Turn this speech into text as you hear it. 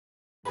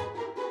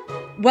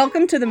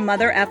Welcome to the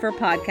Mother Effer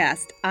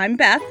podcast. I'm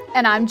Beth.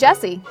 And I'm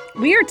Jessie.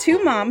 We are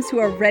two moms who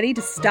are ready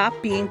to stop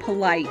being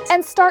polite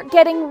and start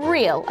getting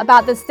real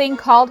about this thing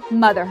called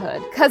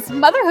motherhood. Because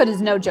motherhood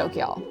is no joke,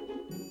 y'all.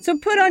 So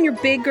put on your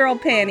big girl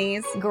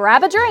panties,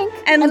 grab a drink,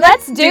 and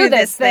let's do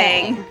this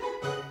thing.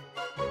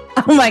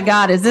 Oh my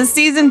God, is this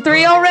season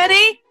 3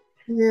 already?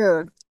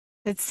 Dude,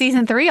 it's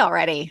season 3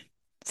 already.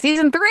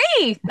 Season 3!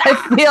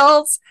 It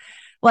feels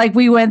like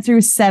we went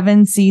through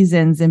 7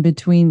 seasons in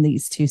between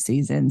these 2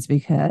 seasons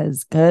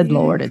because, good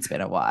Lord, it's been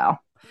a while.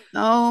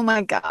 Oh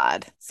my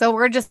God. So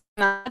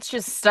let's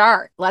just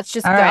start. Let's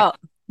just All go. right,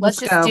 let's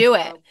just do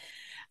it.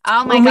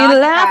 Oh my when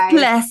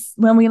God.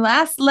 When we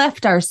last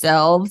left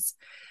ourselves.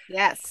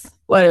 Yes.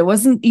 Well, it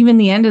wasn't even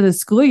the end of the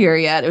school year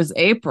yet. It was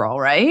April,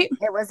 right?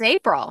 It was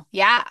April.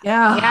 Yeah.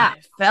 Yeah.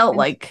 It felt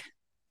like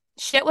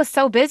shit was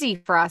so busy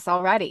for us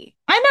already.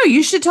 I know.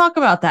 You should talk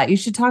about that. You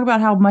should talk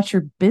about how much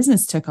your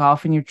business took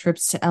off and your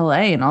trips to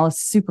LA and all this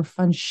super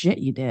fun shit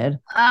you did.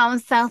 I'm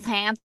so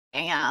fancy,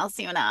 yes,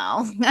 you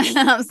know.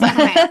 I'm so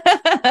fancy.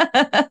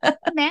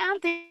 Man,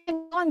 things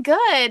are going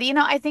good. You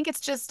know, I think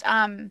it's just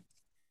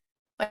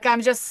like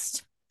I'm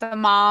just the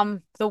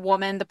mom, the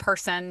woman, the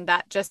person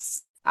that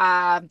just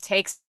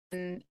takes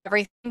in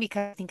everything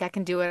because I think I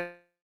can do it,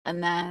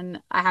 and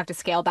then I have to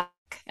scale back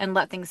and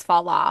let things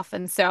fall off.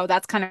 And so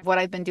that's kind of what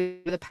I've been doing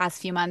the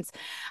past few months.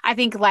 I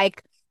think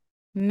like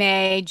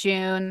May,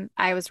 June,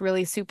 I was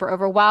really super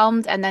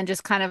overwhelmed and then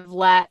just kind of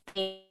let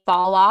things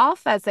fall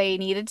off as they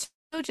needed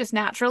to, just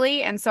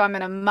naturally. And so I'm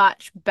in a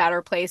much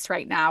better place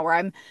right now where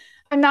I'm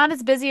not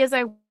as busy as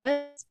I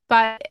was,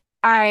 but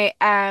I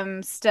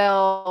am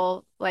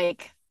still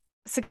like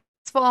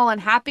successful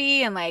and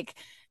happy and like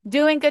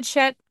doing good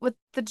shit with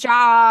the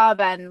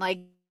job and like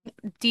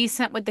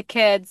decent with the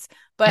kids,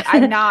 but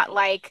I'm not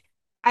like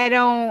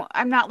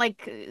I'm not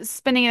like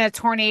spinning in a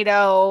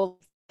tornado,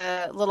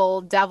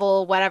 little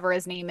devil, whatever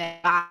his name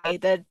is,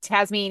 the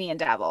Tasmanian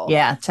devil.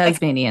 Yeah,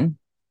 Tasmanian.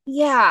 Like,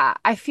 yeah,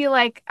 I feel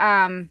like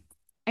I'm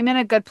in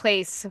a good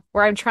place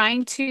where I'm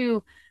trying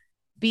to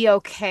be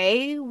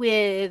okay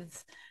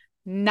with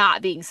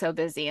not being so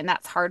busy. And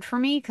that's hard for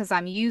me because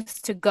I'm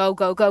used to go,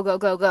 go, go, go,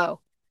 go, go.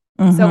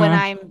 Mm-hmm. So when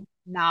I'm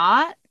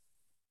not,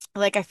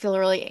 like, I feel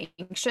really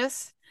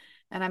anxious.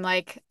 And I'm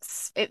like,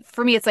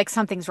 for me, it's like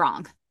something's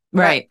wrong.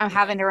 Right. But I'm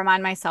having to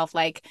remind myself,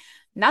 like,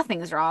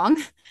 nothing's wrong.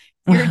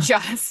 You're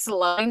just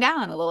slowing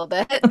down a little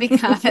bit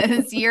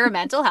because your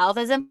mental health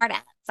is important.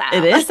 So.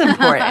 It is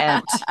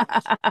important.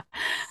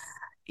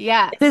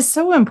 Yeah. It is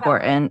so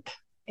important.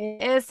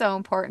 It is so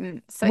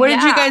important. So what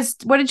did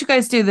you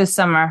guys do this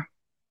summer?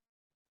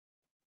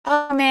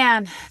 Oh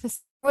man,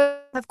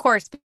 of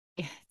course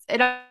it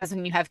does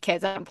when you have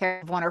kids. I don't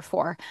care if 1 or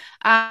 4.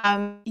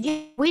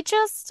 Yeah, we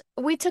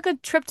took a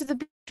trip to the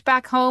beach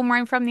back home where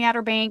I'm from, the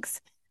Outer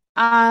Banks.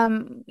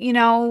 You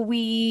know,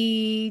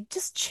 we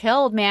just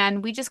chilled,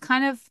 man. We just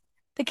kind of,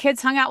 the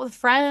kids hung out with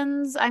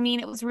friends. I mean,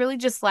 it was really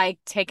just like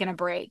taking a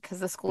break because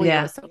the school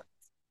year was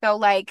so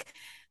like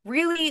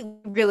really,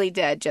 really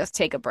did just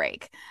take a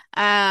break.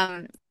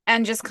 And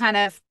just kind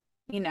of,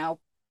 you know,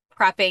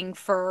 prepping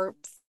for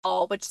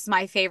fall, which is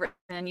my favorite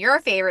and your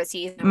favorite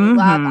season. We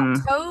love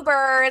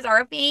October is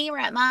our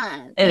favorite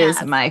month. It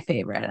is my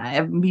favorite. I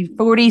have be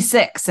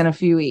 46 in a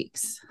few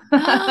weeks. Oh,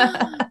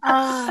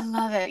 I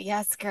love it.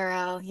 Yes,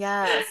 girl.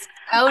 Yes.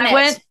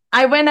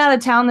 I went out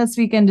of town this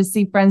weekend to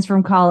see friends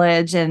from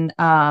college, and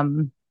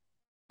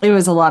it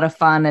was a lot of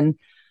fun. And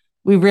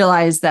we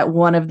realized that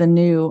one of the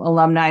new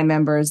alumni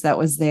members that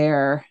was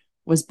there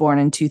was born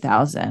in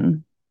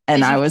 2000.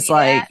 And I was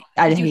like,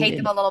 did you hate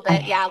them a little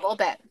bit? Yeah, a little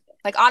bit.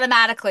 Like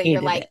automatically,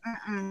 you're like,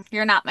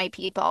 you're not my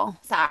people.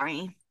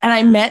 Sorry. And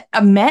I met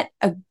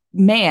a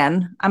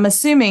man, I'm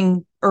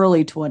assuming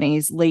early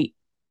 20s, late,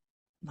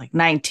 like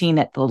 19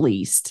 at the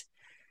least.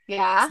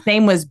 Yeah. His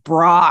name was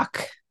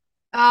Brock.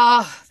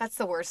 Oh, that's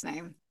the worst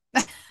name.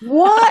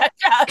 What?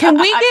 Can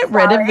we get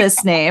rid of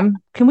this name?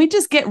 Can we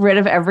just get rid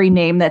of every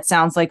name that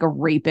sounds like a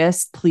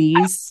rapist,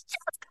 please?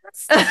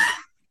 It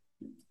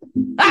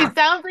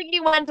sounds like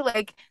you went to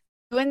like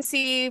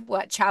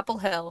UNC, Chapel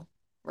Hill,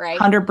 right?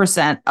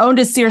 100%. Owned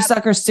a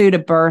seersucker suit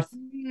at birth.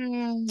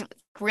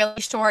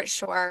 Really short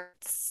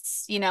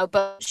shorts, you know,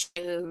 boat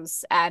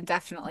shoes, and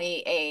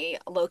definitely a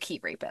low-key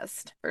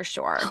rapist for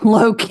sure.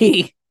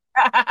 Low-key.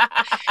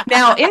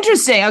 Now,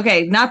 interesting.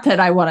 Okay, not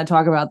that I want to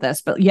talk about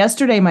this, but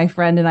yesterday my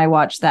friend and I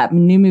watched that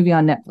new movie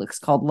on Netflix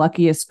called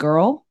Luckiest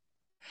Girl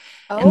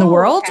in the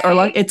World. Okay.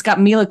 Or it's got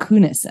Mila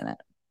Kunis in it,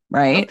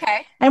 right?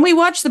 Okay. And we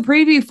watched the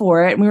preview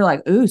for it and we were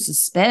like, ooh,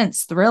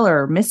 suspense,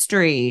 thriller,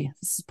 mystery.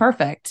 This is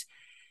perfect.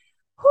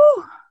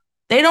 Whew.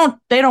 They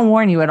don't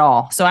warn you at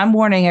all. So I'm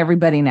warning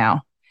everybody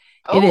now.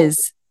 Oh.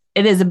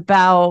 It is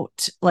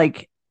about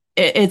like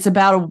it's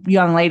about a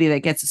young lady that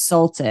gets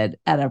assaulted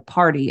at a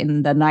party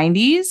in the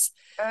 90s.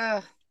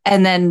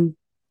 And then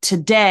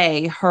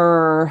today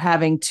her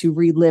having to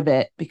relive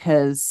it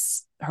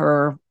because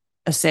her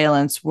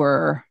assailants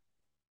were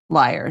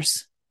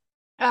liars.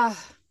 Oh,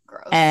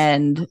 gross.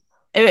 And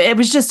it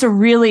was just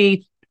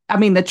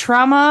the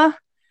trauma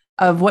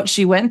of what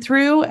she went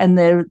through, and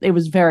it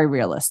was very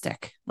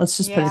realistic. Let's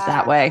just put it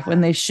that way.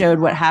 When they showed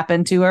what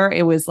happened to her,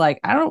 it was like,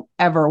 I don't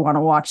ever want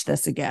to watch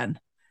this again.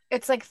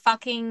 It's like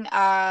fucking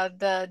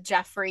the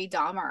Jeffrey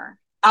Dahmer.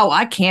 Oh,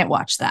 I can't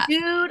watch that.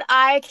 Dude,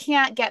 I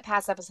can't get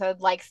past episode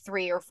like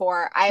 3 or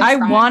 4.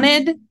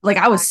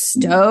 I was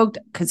stoked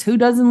because who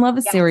doesn't love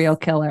a serial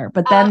killer?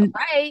 But then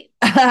right.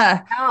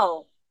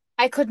 No,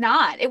 I could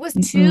not. It was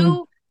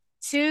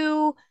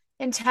too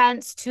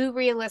intense, too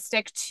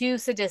realistic, too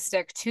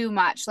sadistic, too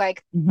much.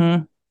 Like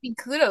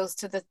kudos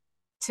to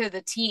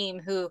the team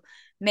who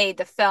made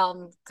the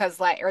film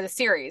or the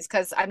series,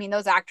 because I mean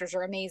those actors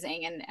are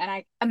amazing, and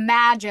I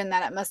imagine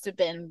that it must have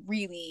been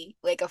really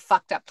like a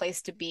fucked up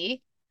place to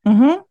be.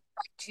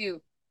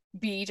 To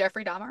be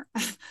Jeffrey Dahmer.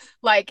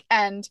 Why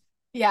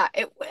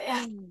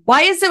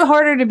is it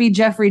harder to be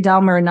Jeffrey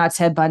Dahmer and not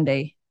Ted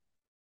Bundy?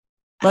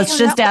 Let's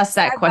just ask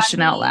that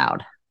question out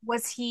loud.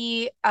 Was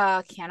he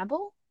a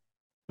cannibal?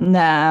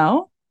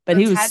 No, but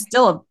he was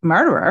still a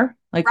murderer,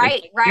 like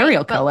a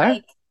serial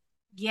killer.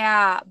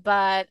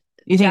 But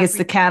you think it's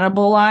the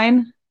cannibal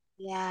line?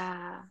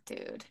 Yeah,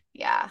 dude.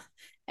 Yeah.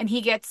 And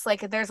he gets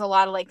like, there's a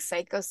lot of like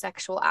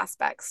psychosexual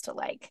aspects to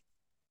like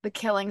the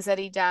killings that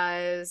he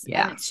does.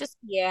 Yeah. And it's just,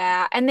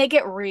 and they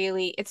get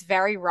it's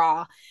very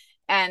raw.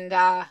 And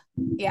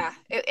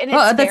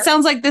that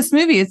sounds like this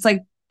movie. It's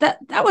like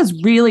that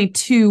was really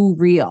too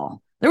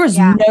real. There was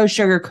no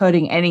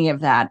sugarcoating any of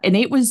that. And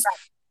it was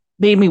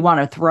made me want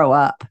to throw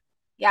up.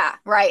 Yeah,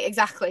 right.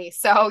 Exactly.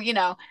 So,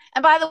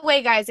 and by the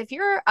way, guys, if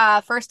you're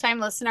a first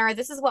time listener,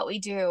 this is what we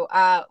do.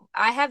 I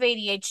have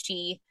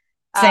ADHD.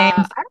 Same. I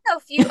don't know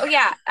if you've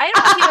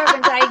ever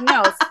been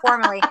diagnosed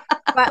formally,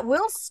 but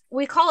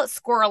we call it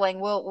squirreling.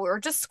 We'll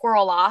just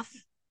squirrel off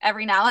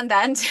every now and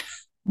then.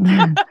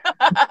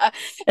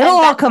 It'll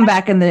all come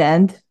back in the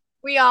end.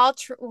 We all,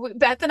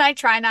 Beth and I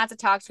try not to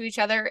talk to each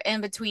other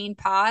in between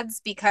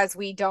pods because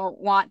we don't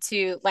want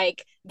to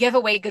like give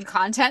away good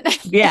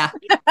content. Yeah,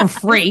 for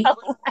free.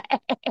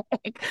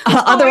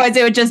 Otherwise,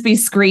 it would just be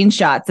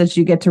screenshots that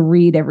you get to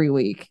read every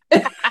week.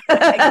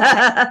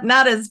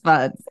 Not as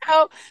fun.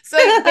 So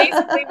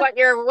basically,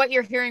 what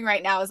you're hearing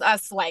right now is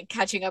us like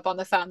catching up on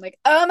the phone. Like,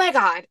 oh my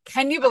god,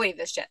 can you believe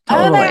this shit?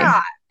 Totally. Oh my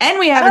god, and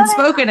we haven't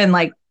spoken in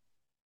like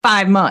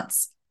 5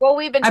 months. Well,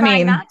 we've been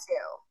trying not to.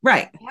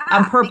 Right,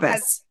 on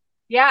purpose.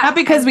 Not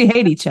because we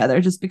hate each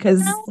other, just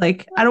because I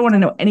don't want to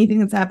know anything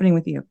that's happening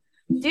with you.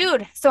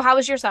 Dude, so how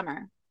was your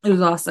summer? It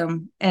was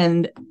awesome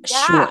and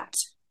short.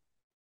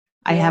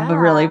 I have a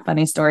really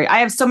funny story. I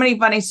have so many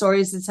funny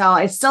stories to tell.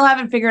 I still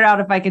haven't figured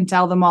out if I can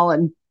tell them all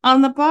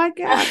on the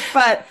podcast,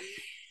 but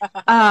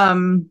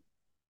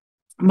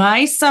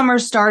my summer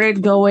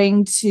started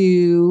going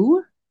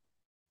to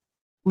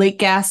Lake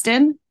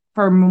Gaston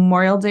for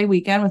Memorial Day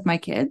weekend with my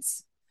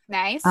kids.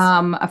 Nice.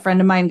 A friend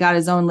of mine got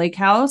his own lake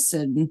house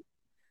and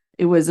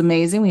it was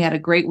amazing. We had a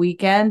great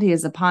weekend. He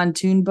has a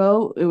pontoon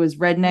boat. It was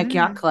Redneck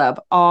Yacht Club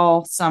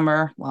all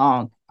summer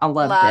long. I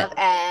loved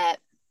it.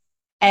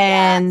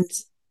 And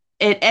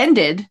it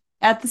ended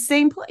at the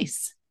same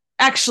place.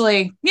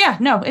 Actually,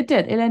 it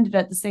did. It ended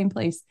at the same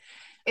place.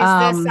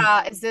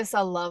 Is this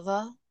a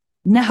lover?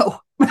 No.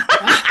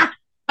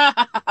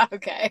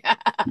 Okay.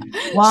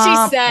 She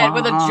said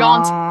with a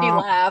jaunty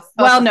laugh.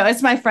 Well, no,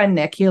 it's my friend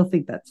Nick. He'll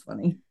think that's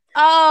funny.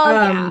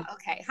 Oh,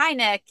 okay. Hi,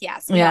 Nick.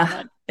 Yes.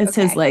 It's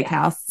his lake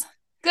house.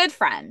 Good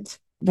friend.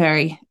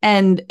 Very.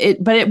 And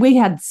we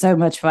had so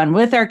much fun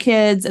with our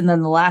kids. And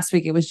then the last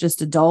week it was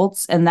just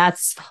adults. And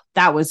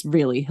that was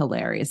really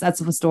hilarious. That's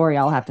the story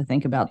I'll have to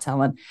think about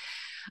telling.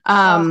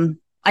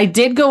 I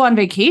did go on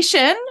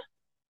vacation.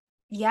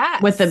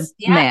 Yes. With a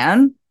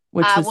man,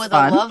 which was with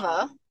fun. A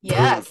lover.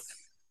 Yes.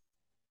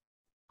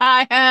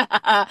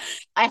 I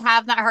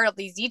have not heard of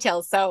these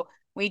details. So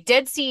we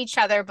did see each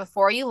other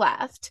before you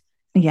left.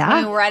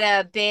 Yeah. We were at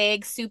a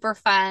big, super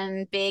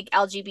fun, big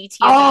LGBT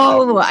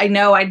event. I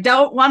know. I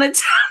don't want to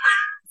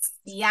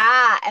tell.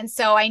 Yeah. And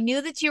so I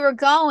knew that you were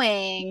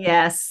going.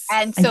 Yes.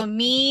 And so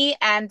me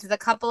and the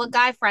couple of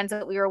guy friends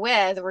that we were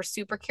with were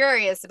super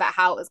curious about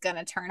how it was going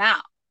to turn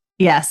out.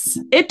 Yes.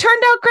 It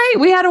turned out great.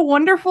 We had a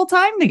wonderful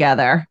time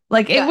together.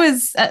 Like it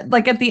was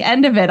like at the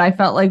end of it, I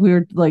felt like we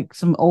were like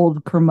some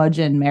old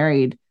curmudgeon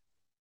married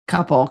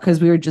couple because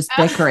we were just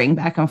bickering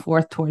back and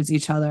forth towards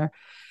each other.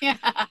 Yeah.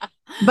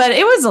 But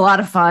it was a lot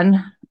of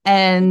fun.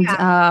 And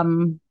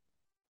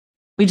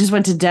we just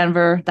went to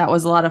Denver. That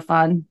was a lot of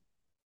fun.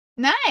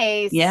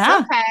 Nice.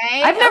 Yeah.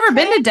 Okay. I've never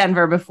been to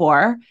Denver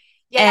before.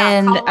 Yeah.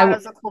 And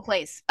Colorado's a cool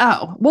place.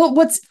 Oh, well,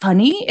 what's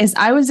funny is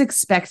I was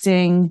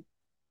expecting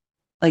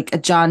like a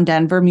John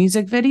Denver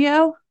music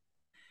video.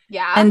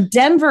 Yeah. And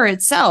Denver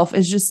itself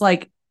is just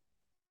like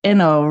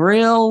in a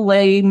real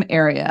lame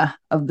area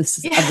of the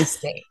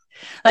state.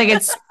 Like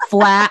it's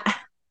flat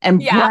and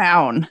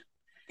brown.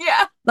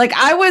 Yeah. Like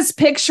I was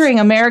picturing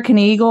American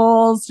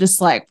Eagles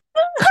just like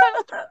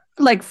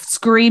like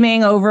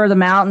screaming over the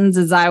mountains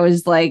as I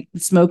was like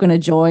smoking a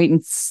joint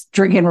and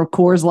drinking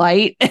Coors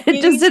Light.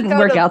 It just didn't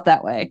work out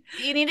that way.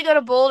 You need to go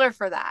to Boulder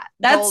for that.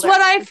 That's Boulder.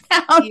 what I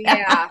found.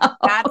 Yeah, out.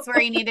 that's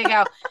where you need to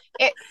go.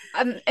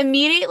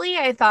 Immediately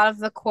I thought of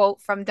the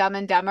quote from Dumb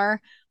and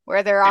Dumber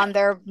where they're on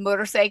their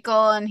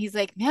motorcycle and he's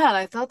like, man,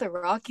 I thought the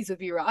Rockies would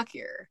be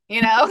rockier.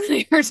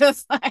 You're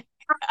just like,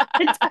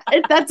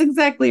 that's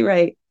exactly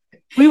right.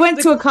 We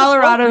went to a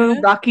Colorado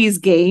Rockies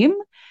game,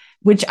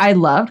 which I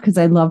loved because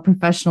I love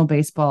professional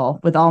baseball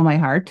with all my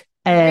heart.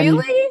 And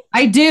really?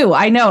 I do.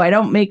 I know. I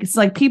don't make it's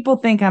like people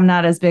think I'm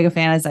not as big a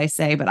fan as I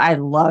say, but I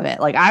love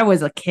it. Like I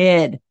was a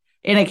kid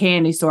in a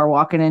candy store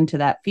walking into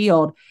that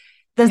field.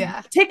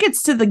 The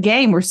tickets to the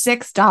game were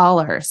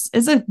 $6.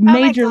 It's a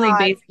major league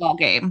baseball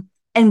game.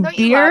 And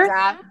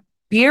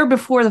beer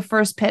before the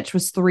first pitch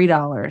was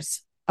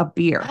 $3 a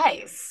beer.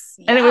 Nice.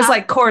 Yeah. And it was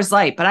like Coors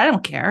Light, but I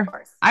don't care.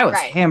 I was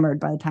hammered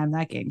by the time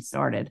that game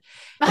started.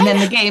 And then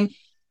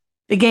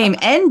the game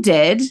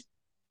ended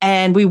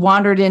and we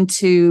wandered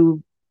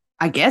into,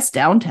 I guess,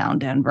 downtown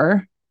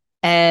Denver,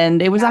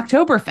 and it was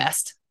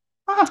Oktoberfest.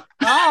 Oh,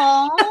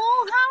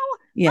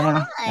 yeah,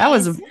 nice. That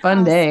was a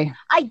fun day.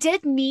 I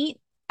did meet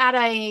at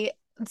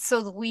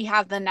so we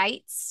have the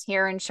Knights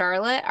here in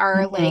Charlotte,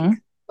 our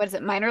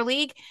minor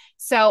league.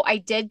 So I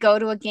did go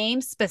to a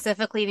game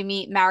specifically to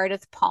meet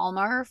Meredith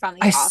Palmer from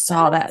The Office. I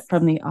saw that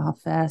from The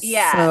Office.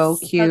 Yeah. So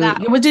cute.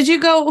 Did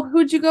you go?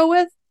 Who'd you go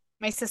with?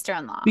 My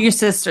sister-in-law. Your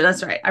sister.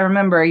 That's right. I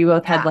remember you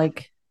both had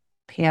like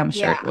Pam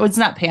shirt. Yeah. Well, it's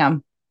not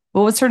Pam.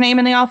 What was her name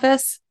in The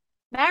Office?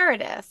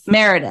 Meredith.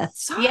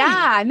 Sorry. Yeah,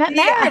 I met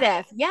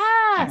Meredith.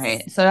 Yes. All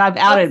right. So I've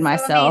outed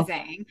myself.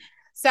 Amazing.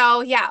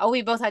 So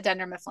we both had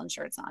Dunder Mifflin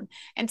shirts on.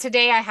 And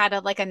today I had a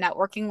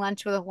networking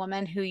lunch with a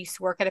woman who used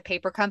to work at a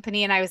paper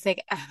company. And I was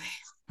like,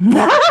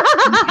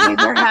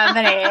 paper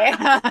company.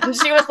 And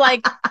she was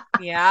like,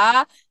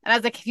 yeah. And I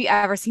was like, have you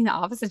ever seen The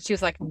Office? And she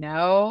was like,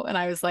 no. And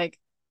I was like,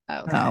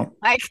 oh, no.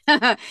 Like,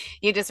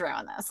 you just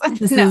ruined this.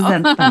 This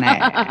isn't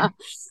funny.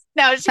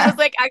 No, she was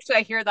like, actually,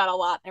 I hear that a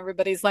lot.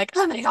 Everybody's like,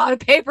 oh my God, a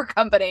paper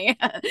company.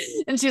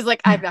 And she's like,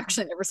 I've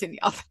actually never seen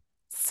The Office.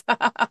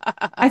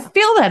 I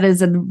feel that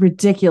is a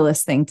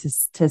ridiculous thing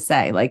to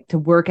say, like to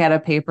work at a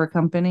paper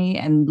company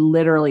and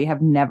literally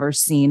have never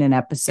seen an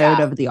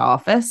episode of The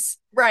Office.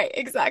 Right,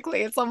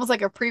 exactly. It's almost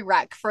like a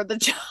prereq for the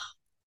job.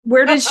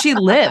 Where does she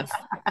live?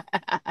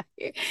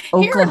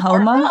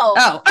 Oklahoma?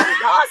 Oh,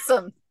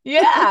 awesome.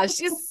 Yeah,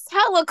 she's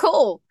hella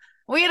cool.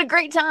 We had a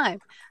great time.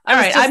 All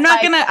right. I'm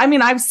not going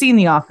to, I've seen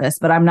The Office,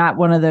 but I'm not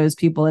one of those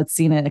people that's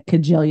seen it a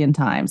cajillion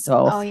times.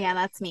 So, oh, yeah,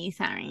 that's me.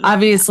 Sorry.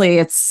 Obviously,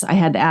 I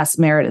had to ask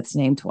Meredith's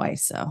name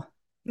twice. So,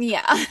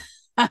 yeah.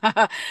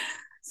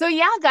 So,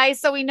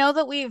 guys. So, we know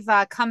that we've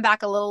come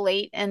back a little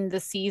late in the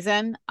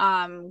season.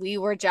 We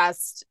were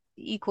just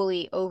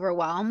equally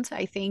overwhelmed,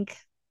 I think,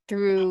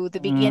 through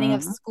the beginning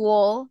of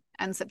school,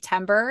 and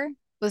September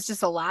was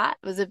just a lot.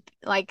 It was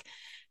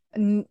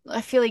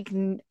I feel like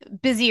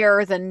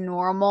busier than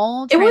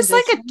normal. It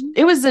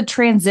was a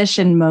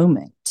transition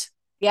moment.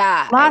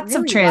 Yeah. Lots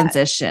of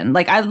transition.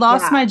 Like I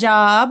lost my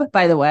job,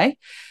 by the way.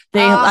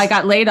 I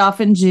got laid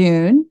off in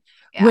June,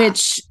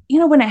 which,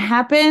 when it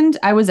happened,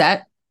 I was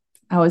at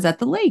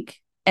the lake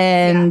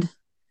and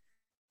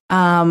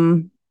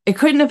it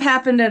couldn't have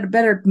happened at a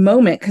better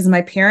moment because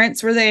my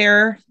parents were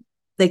there.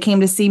 They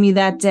came to see me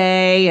that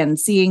day, and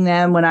seeing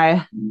them when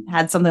I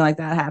had something like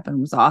that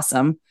happen was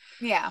awesome.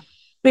 Yeah.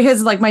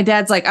 Because my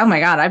dad's like, oh my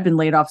God, I've been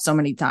laid off so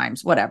many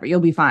times. Whatever, you'll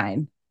be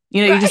fine.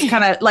 You just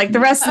kind of the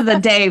rest of the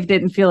day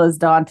didn't feel as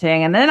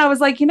daunting. And then I was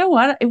like, you know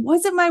what? It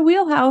wasn't my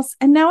wheelhouse.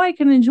 And now I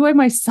can enjoy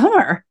my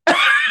summer.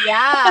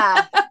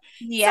 Yeah.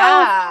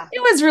 Yeah. So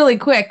it was really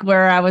quick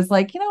where I was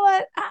like, you know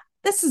what?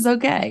 This is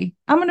okay.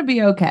 I'm going to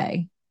be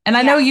okay. And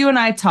I know you and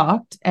I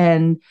talked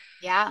and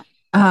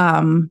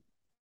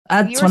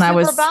that's when I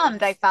was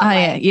bummed. I felt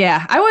like.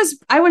 Yeah,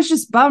 I was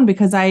just bummed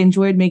because I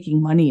enjoyed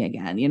making money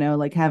again,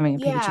 like having a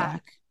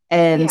paycheck.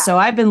 And so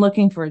I've been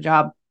looking for a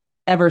job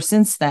ever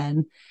since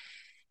then.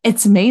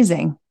 It's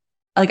amazing.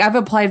 Like I've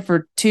applied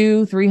for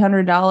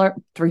 $200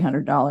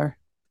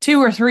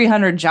 or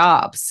 300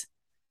 jobs.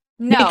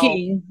 No.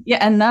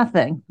 And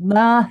nothing.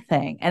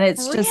 And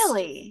it's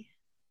really?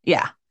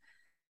 Yeah.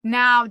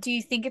 Now, do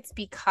you think it's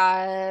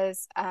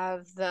because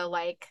of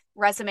the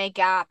resume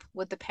gap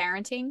with the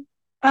parenting?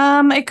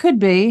 It could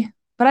be,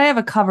 but I have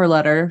a cover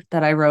letter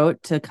that I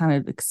wrote to kind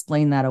of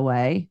explain that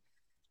away.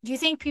 Do you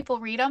think people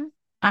read them?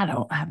 I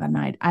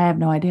have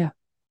no idea.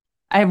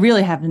 I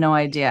really have no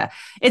idea.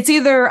 It's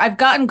either I've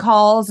gotten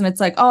calls and it's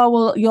like, oh,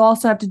 well, you'll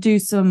also have to do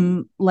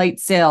some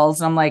light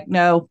sales. And I'm like,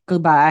 no,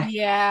 goodbye.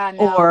 Yeah.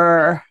 No.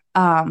 Or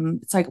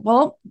it's like,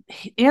 well,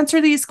 answer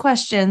these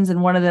questions.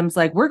 And one of them's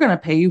like, we're going to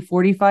pay you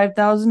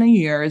 $45,000 a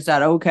year. Is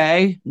that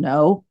okay?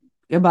 No,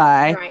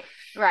 goodbye.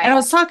 Right. And I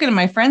was talking to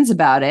my friends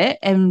about it,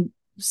 and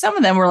some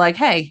of them were like,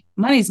 hey,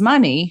 money's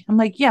money. I'm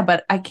like, yeah,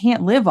 but I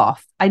can't live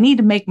off. I need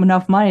to make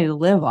enough money to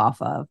live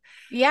off of.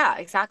 Yeah,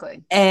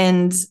 exactly.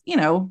 And,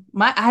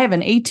 I have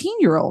an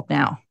 18-year-old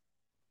now.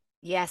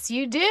 Yes,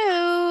 you do.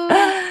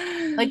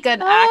 Like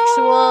an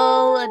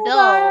actual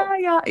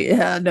adult.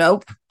 Yeah,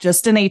 nope.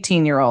 Just an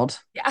 18-year-old.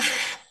 Yeah.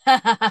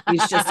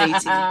 He's just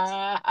 18.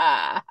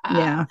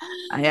 Yeah.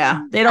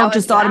 Yeah. They How don't is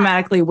just that?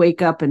 automatically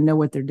wake up and know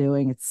what they're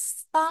doing.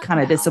 It's Fuck kind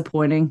of no.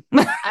 disappointing.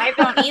 I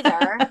don't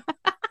either.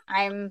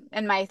 I'm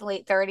in my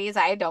late 30s.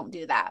 I don't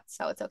do that,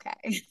 so it's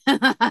okay.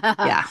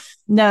 Yeah.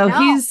 No,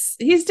 No.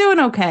 he's doing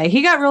okay.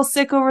 He got real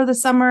sick over the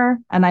summer,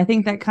 and I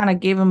think that kind of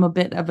gave him a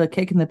bit of a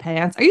kick in the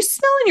pants. Are you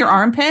smelling your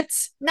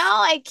armpits?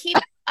 No,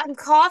 I'm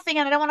coughing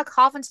and I don't want to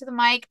cough into the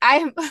mic.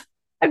 I'm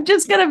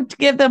just gonna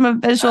give them a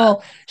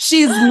visual.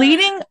 She's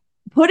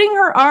putting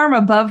her arm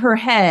above her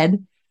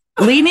head,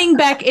 leaning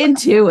back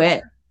into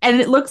it,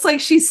 and it looks like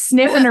she's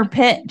sniffing her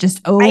pit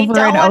just over I don't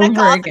and want to over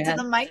cough again.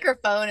 into the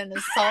microphone and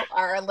insult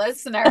our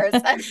listeners.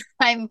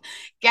 I'm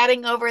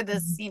getting over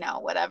this,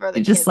 whatever.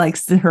 She just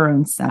likes her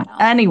own scent.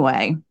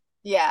 Anyway.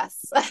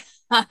 Yes.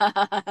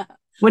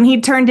 When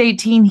he turned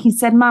 18, he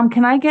said, Mom,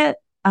 can I get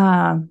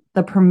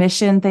the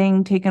permission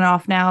thing taken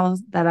off now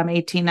that I'm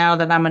 18, now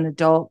that I'm an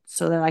adult,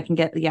 so that I can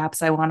get the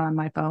apps I want on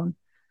my phone?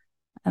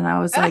 And I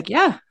was like,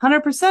 yeah,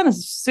 100%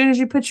 as soon as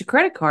you put your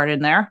credit card in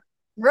there.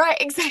 Right,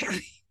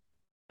 exactly.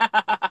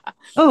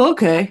 Oh,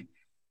 okay.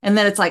 And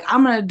then it's like,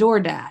 I'm going to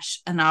DoorDash.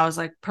 And I was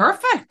like,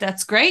 perfect.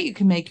 That's great. You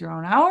can make your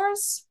own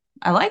hours.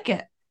 I like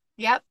it.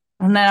 Yep.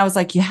 And then I was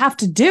like, you have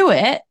to do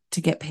it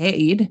to get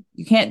paid.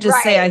 You can't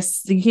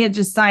just you can't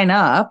just sign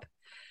up.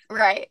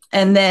 Right.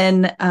 And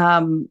then,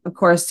 of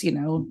course, he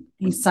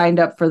signed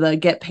up for the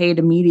get paid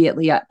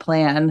immediately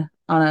plan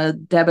on a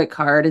debit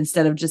card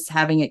instead of just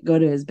having it go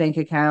to his bank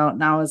account.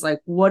 And I was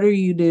like, what are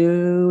you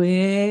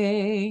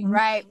doing?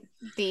 Right.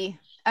 The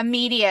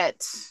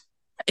immediate.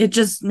 It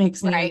just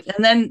makes me. Right.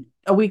 And then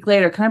a week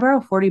later, can I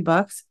borrow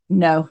 $40?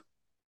 No.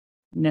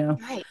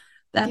 Right.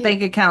 That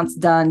bank account's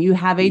done. You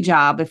have a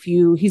job.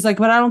 He's like,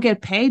 but I don't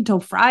get paid till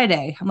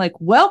Friday. I'm like,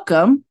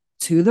 welcome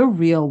to the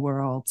real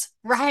world.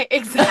 Right.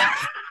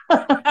 Exactly.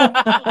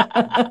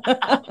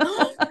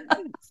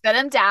 Sit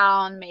him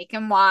down, make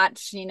him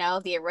watch,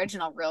 the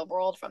original Real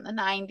World from the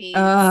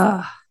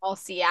 90s. All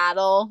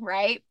Seattle,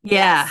 right?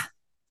 Yeah. Yes.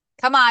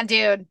 Come on,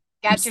 dude.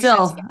 I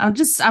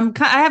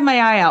have my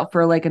eye out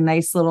for like a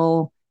nice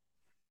little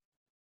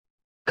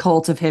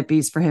cult of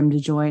hippies for him to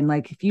join.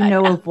 Like, if you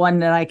know of one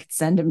that I could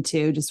send him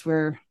to, just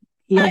where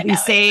he'll be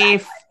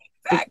safe,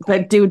 exactly.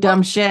 But do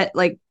dumb shit,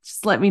 like,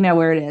 just let me know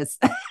where it is.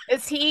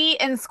 Is he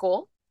in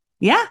school?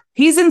 Yeah,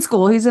 he's in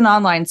school. He's in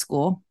online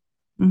school.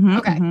 Mm-hmm,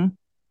 okay. Mm-hmm.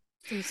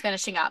 So he's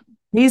finishing up.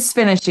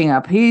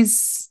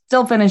 He's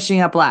still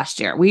finishing up last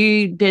year.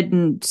 We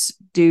didn't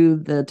do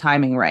the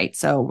timing right,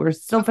 so we're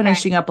still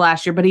finishing up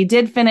last year, but he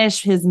did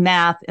finish his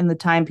math in the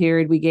time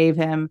period we gave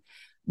him,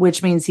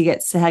 which means he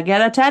gets to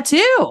get a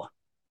tattoo.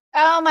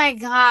 Oh my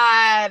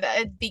God,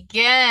 it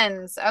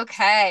begins.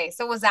 Okay.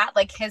 So was that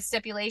like his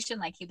stipulation?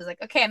 Like he was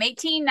like, okay, I'm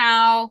 18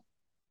 now.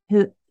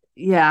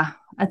 Yeah.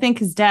 I think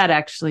his dad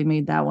actually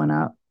made that one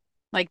up.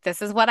 Like,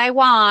 this is what I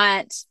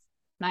want.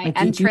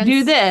 If you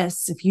do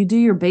this, if you do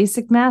your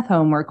basic math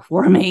homework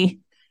for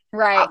me,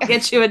 right, I'll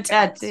get you a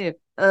tattoo.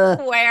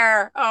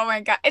 Where? Oh my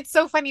God. It's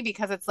so funny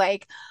because it's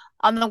like,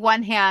 on the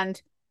one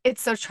hand,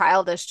 it's so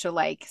childish to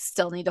like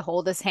still need to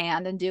hold his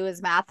hand and do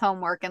his math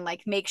homework and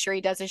like make sure he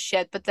does his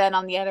shit. But then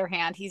on the other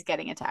hand, he's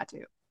getting a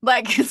tattoo.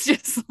 Like, it's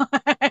just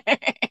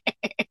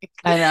like,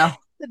 I know.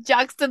 The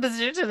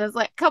juxtaposition is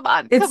like, come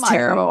on. It's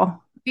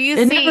terrible.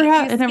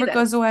 It never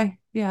goes away.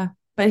 Yeah.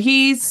 But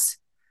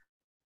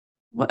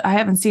I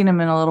haven't seen him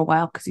in a little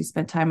while because he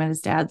spent time at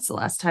his dad's the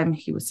last time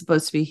he was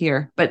supposed to be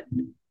here. But,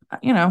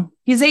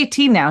 he's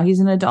 18 now. He's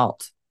an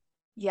adult.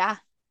 Yeah.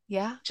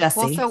 Yeah. Jesse.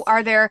 Well,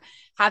 so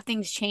have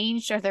things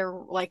changed? Are there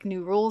like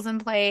new rules in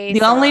place?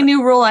 The only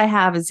new rule I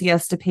have is he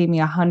has to pay me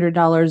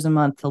 $100 a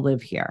month to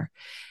live here.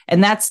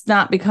 And that's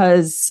not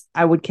because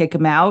I would kick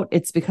him out.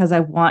 It's because I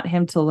want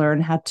him to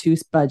learn how to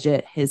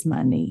budget his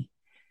money.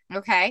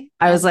 Okay.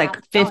 I was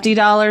like,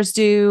 $50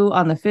 due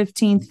on the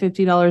 15th,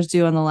 $50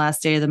 due on the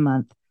last day of the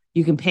month.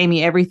 You can pay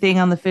me everything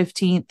on the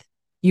 15th.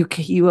 You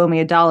owe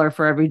me $1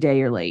 for every day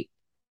you're late.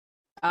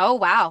 Oh,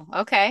 wow.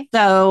 Okay.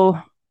 So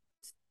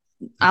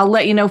I'll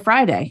let you know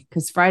Friday,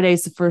 because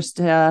Friday's the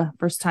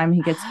first time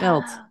he gets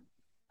billed.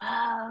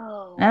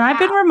 Oh. And I've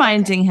been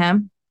reminding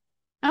him.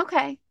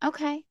 Okay.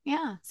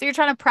 Yeah. So you're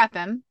trying to prep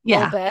him.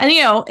 Yeah. And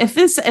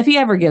if he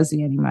ever gives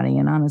me any money,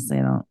 and honestly,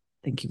 I don't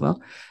think he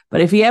will, but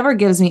if he ever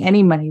gives me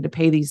any money to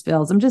pay these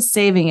bills, I'm just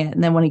saving it.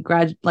 And then when he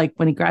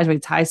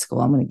graduates high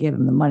school, I'm going to give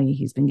him the money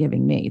he's been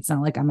giving me. It's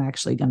not like I'm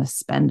actually going to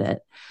spend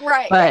it.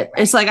 Right. But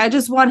it's like, I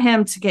just want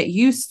him to get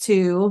used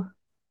to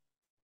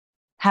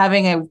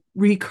having a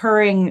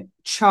recurring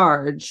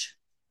charge.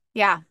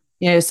 Yeah.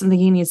 Something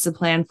he needs to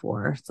plan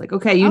for. It's like,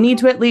 okay, you need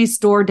to at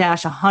least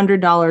DoorDash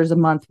 $100 a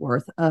month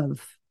worth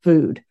of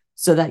food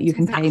so that you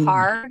can pay me.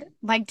 Hard?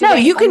 Like,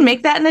 you can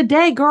make that in a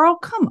day, girl.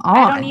 Come on.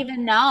 I don't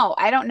even know.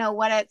 I don't know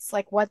what it's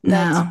like, what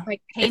the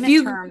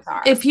payment terms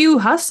are. If you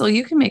hustle,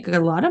 you can make a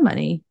lot of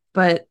money,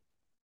 but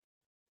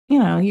you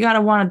got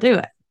to want to do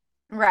it.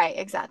 Right.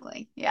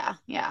 Exactly. Yeah.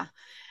 Yeah.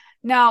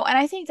 No. And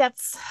I think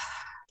that's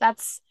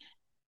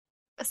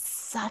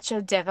such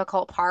a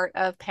difficult part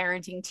of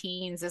parenting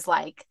teens is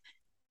like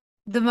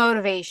the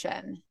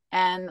motivation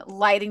and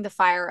lighting the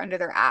fire under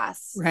their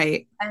ass.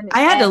 Right. And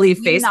I had to leave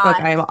you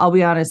Facebook. not, I'll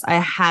be honest. I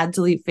had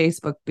to leave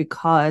Facebook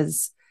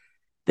because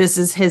this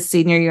is his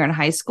senior year in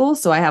high school.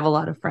 So I have a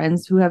lot of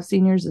friends who have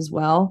seniors as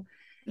well.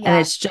 And yeah,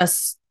 it's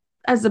just,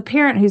 as a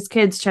parent whose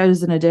kid's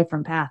chosen a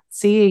different path,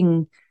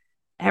 seeing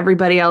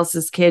everybody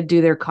else's kid do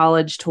their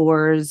college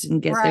tours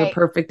and get their right,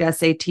 perfect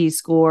SAT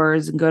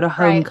scores and go to right,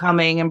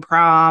 homecoming and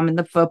prom and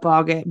the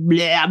football game,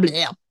 blah,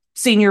 blah,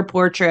 senior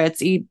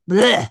portraits, eat,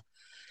 blah.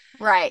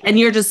 right. And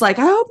you're just like,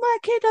 I hope my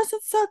kid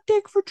doesn't suck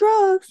dick for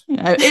drugs. You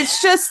know,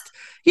 it's just,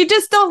 you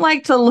just don't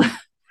like to,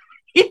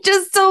 you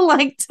just don't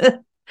like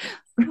to.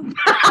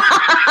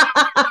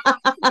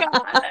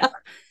 God.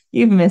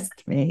 You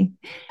missed me.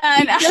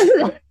 And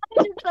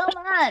so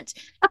much.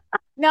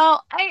 No,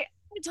 I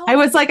I totally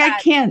was get like,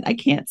 that. I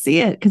can't see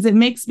it because it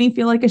makes me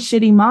feel like a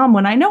shitty mom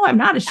when I know I'm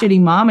not a shitty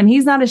mom and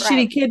he's not a Right.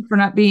 shitty kid for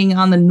not being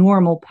on the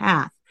normal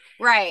path.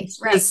 Right,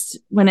 It's right. just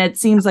when it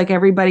seems like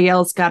everybody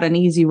else got an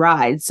easy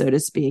ride, so to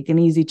speak, an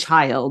easy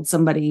child,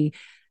 somebody,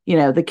 you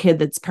know, the kid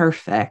that's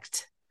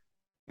perfect.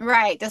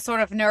 Right. The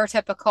sort of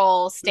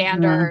neurotypical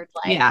standard,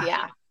 like, Yeah.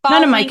 yeah.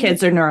 None of my Following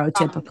kids are the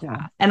neurotypical.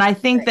 path. And I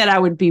think Right. that I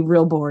would be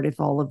real bored if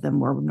all of them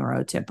were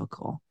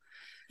neurotypical.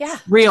 Yeah.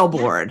 Real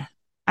bored.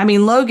 I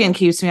mean, Logan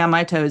keeps me on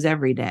my toes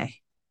every day.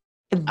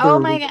 Oh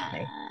my Every day.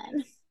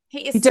 God.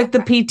 He is He so took the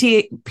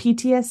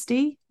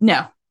PTSD?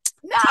 No,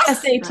 No.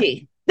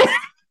 SAT.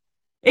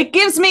 It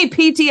gives me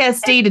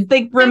PTSD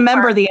to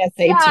remember the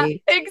SAT.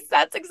 Yeah,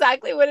 that's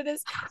exactly what it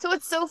is. So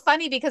it's so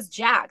funny because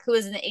Jack, who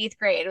was in the 8th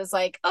grade, was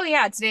like, "Oh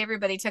yeah, today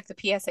everybody took the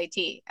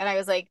PSAT," and I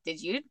was like,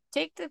 "Did you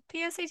take the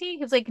PSAT?" He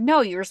was like,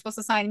 "No, you were supposed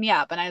to sign me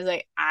up," and I was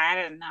like, "I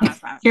didn't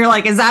know." You're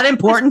like, is that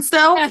important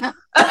still?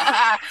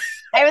 I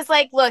was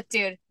like, "Look,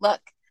 dude,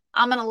 look,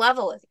 I'm gonna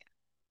level with you.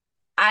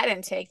 I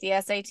didn't take the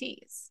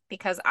SATs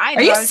because I Are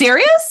knew you I was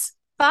serious?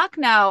 fuck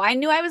no. I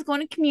knew I was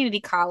going to community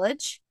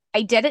college.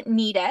 I didn't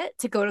need it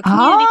to go to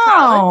community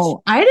college."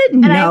 Oh, I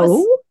didn't And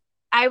know.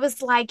 I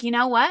was like, you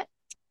know what?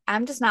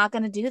 I'm just not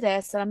going to do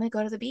this. And I'm going to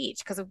go to the beach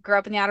because I grew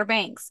up in the Outer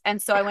Banks.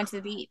 And so I went to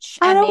the beach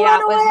I and don't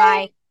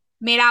want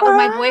made out with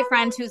my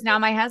boyfriend, who's now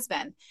my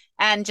husband,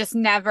 and just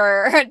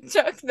never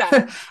took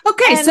that.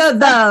 Okay, And so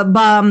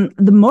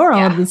the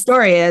moral of the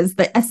story is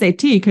the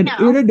SAT could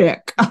eat a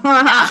dick.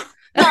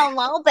 a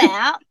little bit.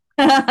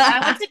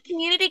 I went to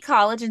community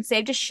college and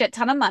saved a shit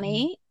ton of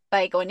money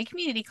by going to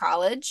community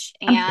college.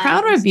 And I'm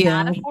proud of you.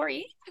 not a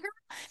 4-year.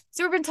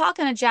 So we've been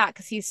talking to Jack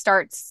because he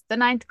starts the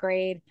 9th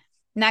grade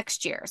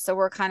next year. So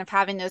we're kind of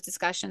having those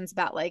discussions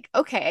about like,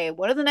 okay,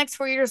 what do the next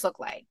 4 years look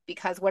like?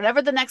 Because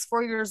whatever the next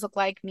 4 years look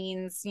like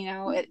means, you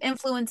know, it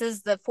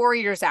influences the 4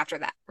 years after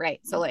that.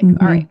 Right. So like, all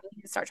right, we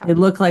need to start talking. It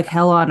looked like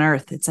hell on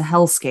earth. It's a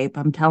hellscape.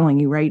 I'm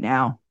telling you right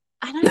now.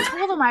 And I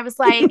told him, I was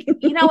like,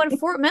 you know, in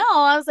Fort Mill,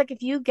 I was like,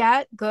 if you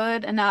get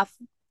good enough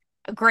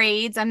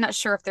grades, I'm not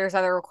sure if there's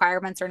other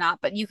requirements or not,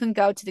 but you can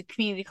go to the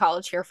community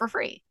college here for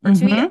free for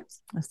 2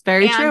 years. That's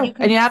very true.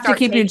 And you have to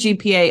keep your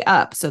GPA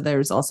up. So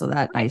there's also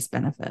that nice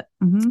benefit.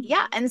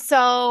 Yeah. And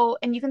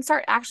you can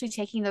start actually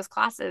taking those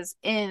classes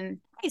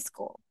in high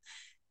school.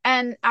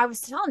 And I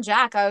was telling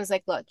Jack, I was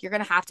like, look, you're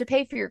going to have to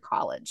pay for your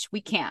college.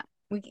 We can't.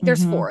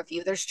 There's 4 of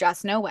you. There's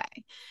just no way.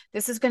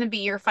 This is going to be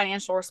your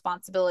financial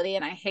responsibility.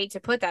 And I hate to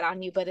put that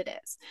on you, but it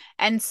is.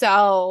 And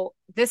so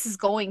this is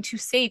going to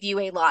save you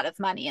a lot of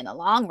money in the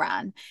long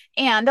run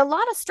and a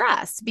lot of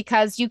stress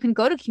because you can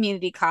go to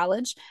community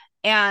college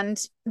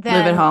and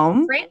then live at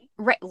home,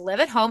 live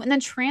at home and then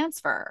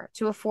transfer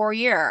to a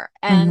 4-year.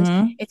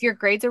 And if your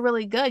grades are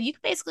really good, you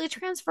can basically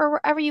transfer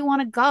wherever you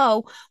want to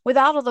go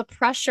without all the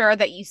pressure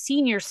that you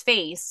seniors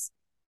face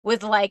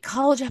with like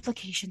college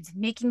applications and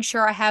making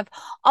sure I have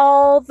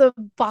all the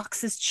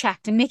boxes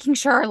checked and making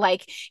sure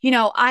like, you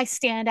know, I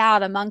stand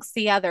out amongst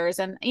the others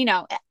and, you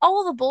know,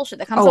 all the bullshit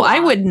that comes along. I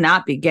would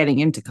not be getting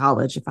into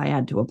college if I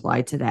had to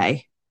apply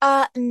today.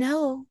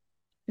 No.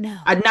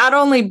 Not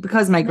only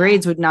because my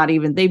grades would not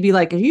even, they'd be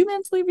like, are you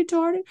mentally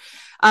retarded?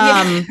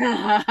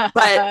 But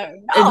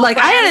like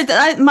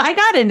I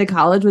got into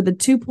college with a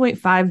 2.5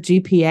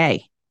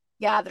 GPA.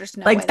 Yeah, there's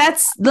no like way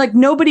that's like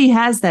nobody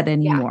has that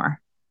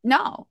anymore. Yeah.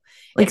 No.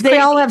 Like they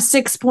all have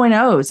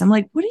 6.0s. I'm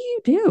like, what do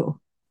you do?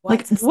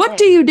 What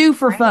do you do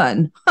for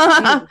fun?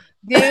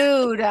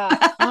 Dude.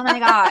 Oh my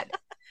God.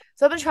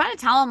 So I've been trying to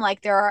tell him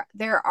like there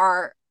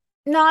are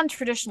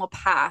non-traditional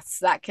paths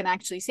that can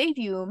actually save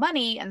you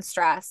money and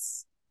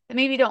stress that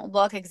maybe don't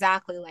look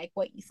exactly like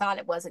what you thought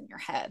it was in your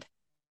head.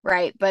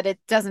 Right. But it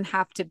doesn't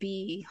have to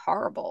be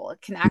horrible.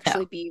 It can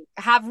actually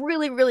have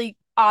really, really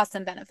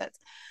awesome benefits.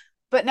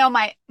 But no,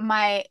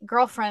 my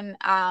girlfriend,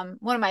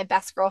 one of my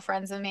best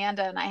girlfriends,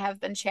 Amanda, and I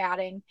have been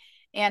chatting,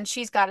 and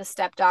she's got a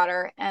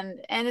stepdaughter, and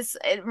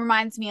it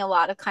reminds me a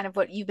lot of kind of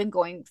what you've been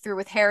going through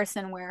with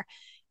Harrison, where,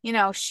 you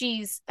know,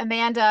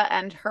 Amanda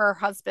and her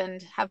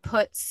husband have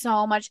put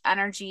so much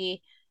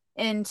energy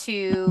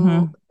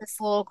into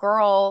this little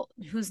girl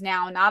who's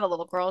now not a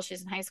little girl,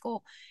 she's in high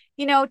school,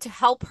 you know, to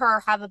help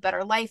her have a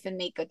better life and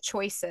make good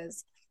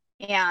choices.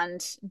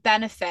 and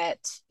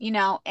benefit, you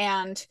know,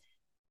 and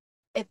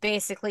it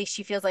basically,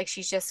 she feels like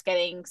she's just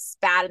getting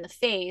spat in the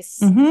face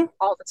Mm-hmm.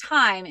 all the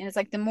time. And it's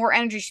like the more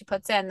energy she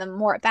puts in, the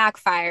more it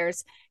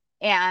backfires.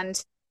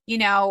 And, you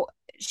know,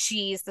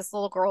 she's this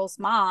little girl's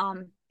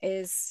mom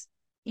is,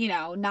 you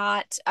know,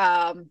 not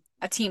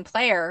a team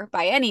player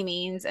by any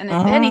means. And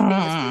if anything,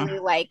 is really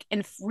like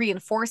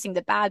reinforcing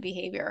the bad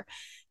behavior.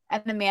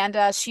 And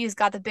Amanda, she's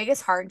got the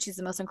biggest heart and she's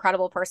the most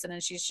incredible person.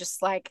 And she's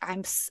just like,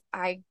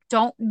 I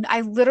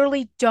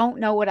literally don't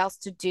know what else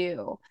to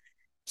do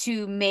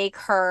to make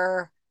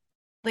her,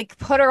 like,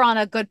 put her on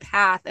a good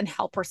path and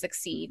help her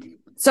succeed.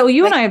 So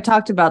you Like, and I have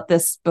talked about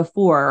this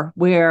before,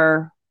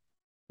 where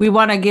we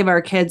want to give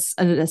our kids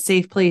a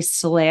safe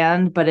place to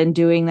land, but in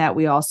doing that,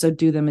 we also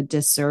do them a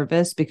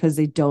disservice because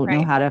they don't know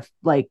right, how to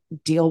like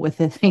deal with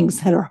the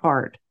things that are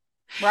hard.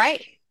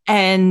 right.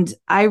 And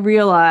I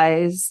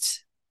realized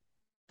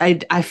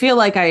I feel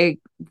like I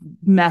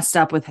messed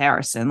up with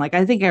Harrison. Like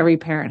I think every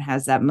parent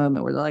has that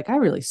moment where they're like, I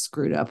really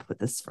screwed up with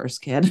this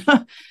first kid.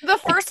 The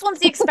first one's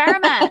the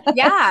experiment.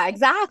 Yeah,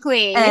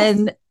 exactly.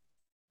 And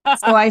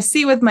so I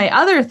see with my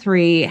other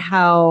three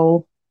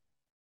how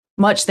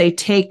much they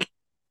take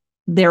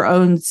their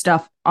own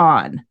stuff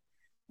on.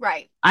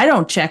 Right, I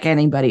don't check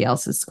anybody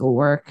else's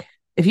schoolwork.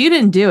 If you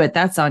didn't do it,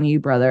 that's on you,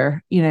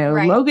 brother. You know,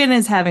 right. Logan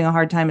is having a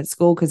hard time at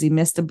school because he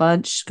missed a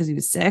bunch because he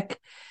was sick.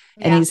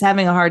 And Yeah, he's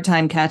having a hard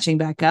time catching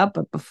back up.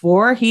 But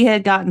before he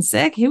had gotten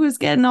sick, he was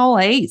getting all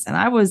A's.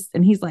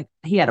 And he's like,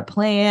 he had a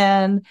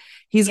plan.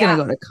 He's going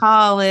to go to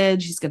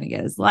college. He's going to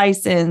get his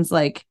license.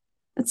 Like,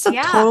 it's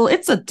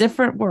a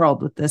different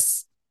world with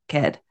this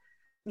kid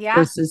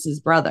versus his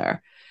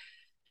brother.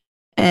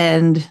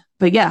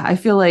 But yeah, I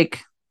feel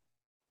like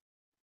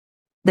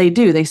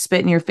they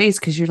spit in your face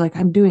because you're like,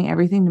 I'm doing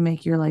everything to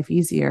make your life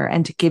easier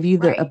and to give you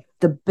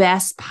the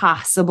best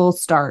possible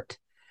start.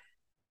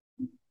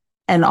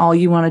 And all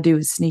you want to do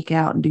is sneak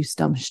out and do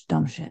dumb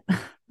shit.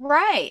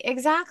 right,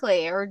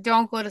 exactly. Or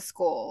don't go to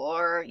school,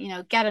 or, you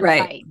know, get in a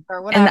fight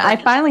or whatever. And I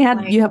finally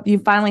had you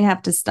finally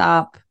have to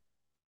stop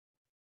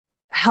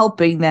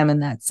helping them in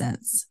that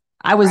sense.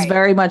 I was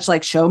very much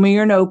like, show me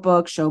your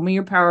notebook, show me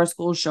your power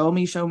school, show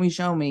me.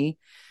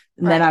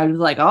 And then I was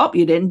like, oh,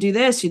 you didn't do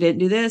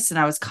this. And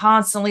I was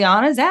constantly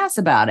on his ass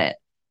about it.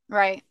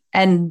 Right.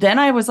 And then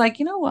I was like,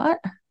 you know what?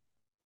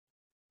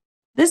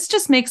 This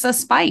just makes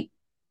us fight.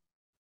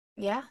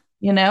 Yeah.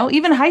 You know,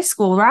 even high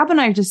school, Rob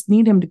and I just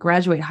need him to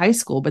graduate high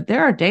school. But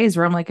there are days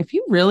where I'm like, if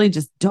you really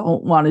just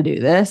don't want to do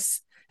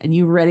this and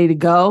you ready to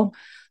go,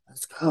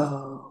 let's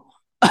go.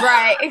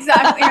 Right.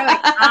 Exactly. You're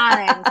like,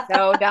 I'm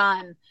so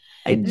done.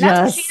 That's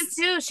what she is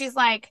too. She's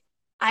like,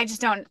 I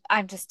just don't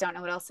know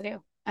what else to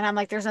do. And I'm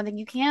like, there's nothing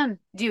you can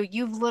do.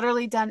 You've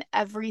literally done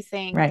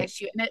everything and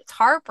it's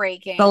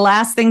heartbreaking. The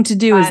last thing to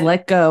do is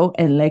let go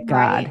and let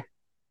God.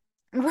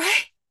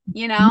 Right.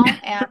 You know,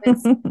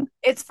 and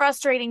it's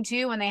frustrating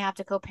too when they have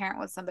to co-parent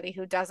with somebody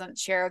who doesn't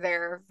share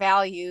their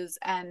values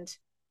and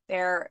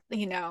their,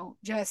 you know,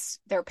 just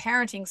their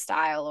parenting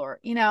style, or,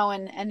 you know,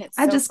 and it's,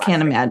 I just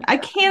can't imagine. I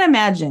can't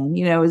imagine,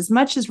 you know, as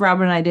much as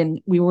Robert and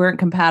I we weren't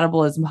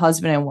compatible as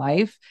husband and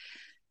wife.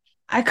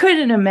 I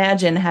couldn't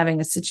imagine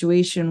having a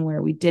situation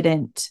where we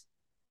didn't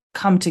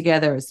come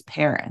together as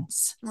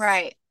parents.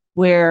 Right.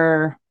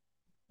 Where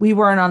we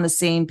weren't on the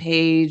same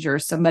page, or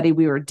somebody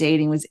we were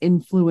dating was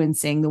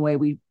influencing the way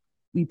we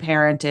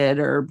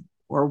parented,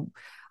 or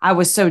I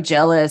was so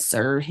jealous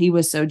or he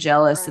was so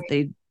jealous that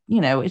they,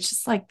 you know, it's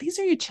just like, these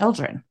are your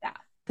children. Yeah.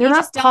 They're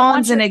not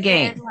pawns in a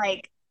game.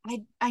 Like,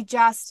 I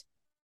just,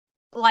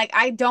 like,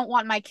 I don't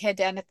want my kid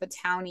to end at the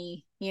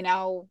townie, you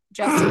know,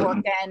 just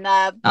working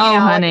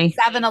honey,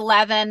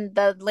 7-Eleven,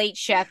 the late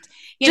shift,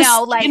 you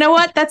know, like, you know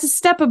what? That's a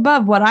step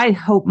above what I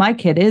hope my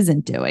kid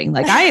isn't doing.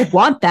 Like, I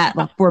want that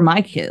for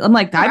my kid. I'm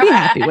like, I'd be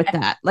happy with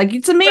that. Like,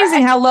 it's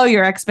amazing how low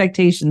your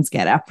expectations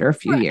get after a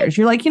few years.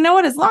 You're like, you know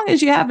what? As long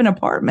as you have an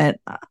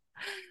apartment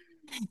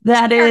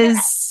that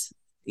is,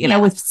 you know,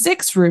 with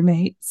 6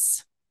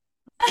 roommates,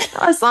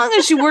 as long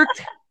as you work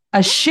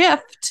a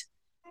shift.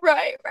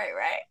 Right.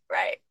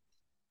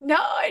 No,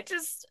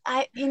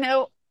 you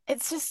know,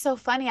 it's just so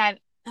funny. I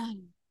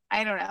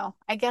don't know.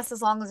 I guess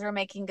as long as they're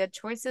making good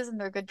choices and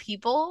they're good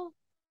people,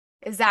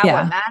 is that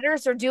what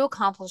matters, or do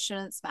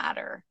accomplishments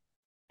matter?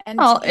 And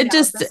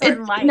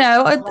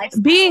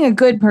being a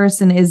good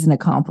person is an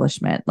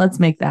accomplishment. Let's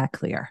make that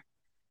clear.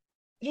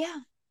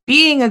 Yeah.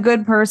 Being a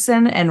good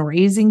person and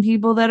raising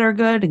people that are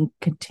good and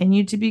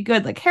continue to be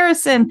good. Like,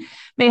 Harrison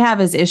may have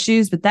his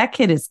issues, but that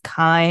kid is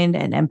kind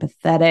and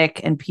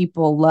empathetic and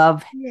people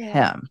love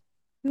him.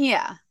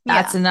 Yeah.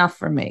 That's enough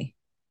for me.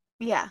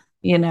 Yeah.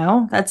 You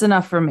know, that's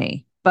enough for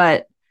me.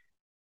 But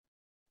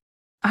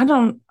I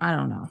don't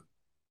know.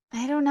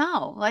 I don't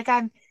know. Like,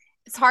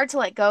 it's hard to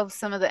let go of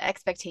some of the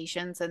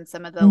expectations and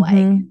some of the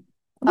like.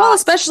 Well,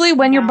 especially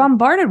when you're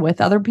bombarded with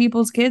other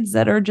people's kids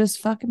that are just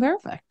fucking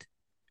perfect.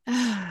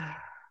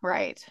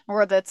 Right.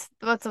 Or that's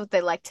what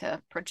they like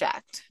to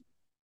project.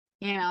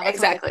 You know, that's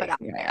exactly. What they put out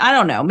there. I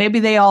don't know. Maybe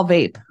they all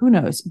vape. Who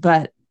knows?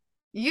 But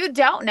you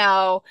don't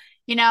know.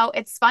 You know,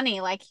 it's funny.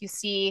 Like, you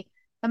see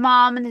the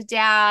mom and the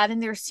dad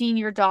and their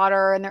senior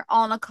daughter, and they're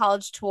all on a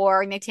college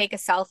tour, and they take a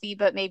selfie,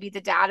 but maybe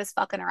the dad is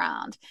fucking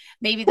around.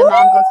 Maybe the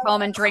mom goes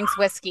home and drinks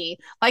whiskey.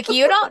 Like,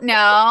 you don't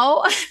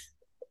know.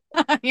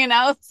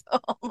 So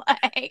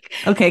like,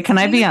 okay, can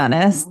I be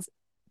honest?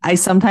 I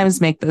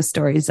sometimes make those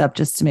stories up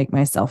just to make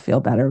myself feel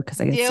better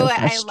because I get so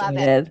frustrated. I love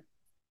it.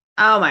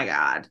 Oh my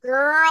God.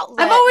 Girl,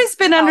 I've always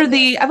been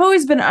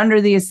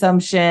under the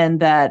assumption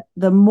that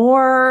the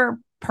more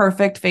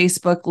perfect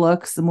Facebook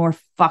looks, the more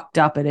fucked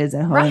up it is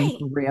at home. Right.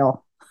 For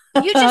real.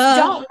 You just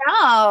don't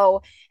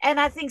know. And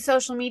I think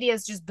social media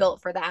is just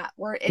built for that,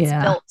 where it's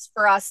built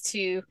for us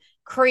to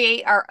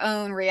create our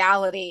own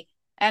reality,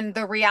 and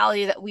the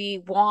reality that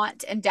we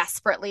want and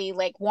desperately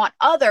like want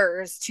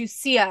others to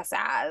see us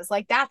as.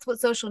 Like, that's what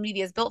social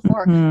media is built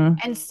for. Mm-hmm.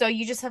 And so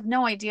you just have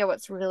no idea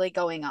what's really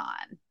going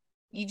on.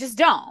 You just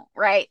don't,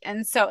 right?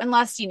 And so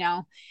unless,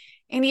 and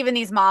even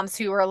these moms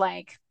who are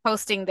like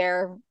posting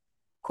their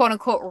quote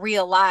unquote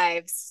real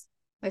lives,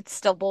 it's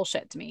still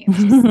bullshit to me. It's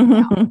just,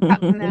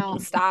 no,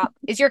 stop.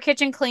 Is your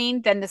kitchen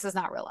clean? Then this is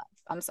not real life.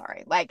 I'm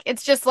sorry. Like,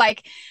 it's just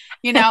like,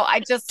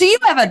 I just. Do you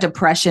have a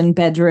depression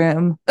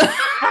bedroom?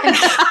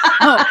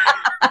 Are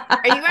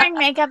you wearing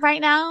makeup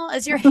right now?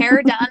 Is your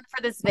hair done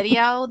for this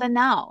video? Then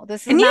no,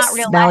 this is not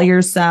real life. Smell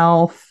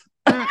yourself.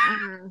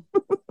 Mm-mm.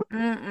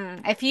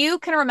 Mm-mm. If you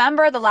can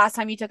remember the last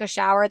time you took a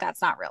shower,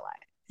 that's not real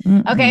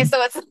life. Mm-mm. Okay,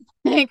 so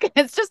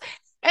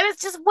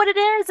it's just what it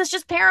is. It's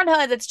just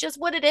parenthood. It's just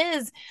what it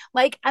is.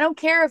 Like, I don't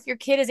care if your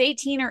kid is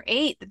 18 or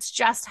 8. It's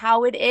just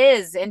how it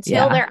is.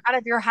 Until they're out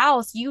of your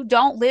house, you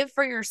don't live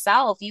for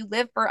yourself. You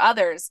live for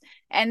others.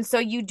 And so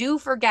you do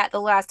forget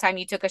the last time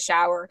you took a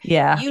shower.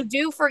 Yeah. You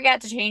do forget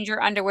to change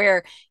your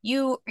underwear.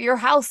 Your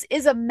house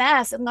is a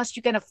mess unless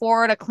you can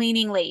afford a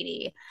cleaning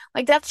lady.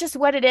 Like, that's just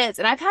what it is.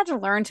 And I've had to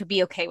learn to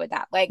be okay with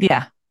that. Like,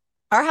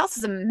 our house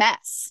is a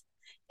mess.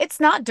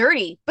 It's not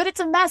dirty, but it's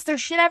a mess.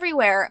 There's shit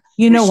everywhere.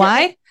 You know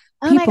why?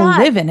 People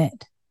live in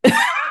it.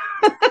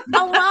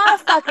 A lot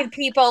of fucking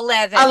people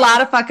live in it. A lot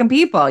of fucking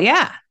people,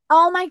 yeah.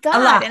 Oh my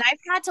God. And I've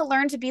had to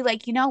learn to be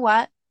like, you know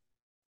what?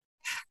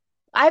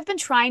 I've been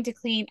trying to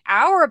clean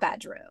our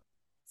bedroom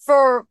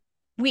for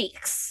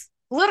weeks,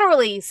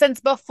 literally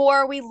since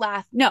before we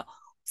left. No.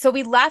 So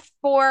we left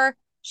for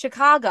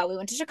Chicago. We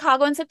went to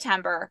Chicago in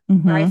September,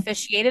 where I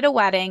officiated a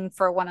wedding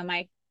for one of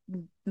my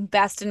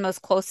best and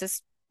most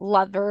closest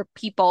lover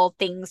people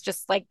things,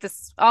 just like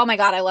this. Oh my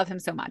God, I love him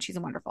so much. He's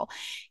wonderful.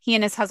 He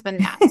and his husband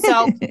Matt.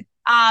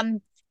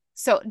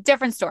 So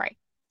different story.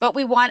 But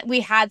we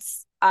had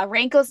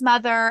Ranko's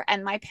mother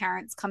and my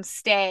parents come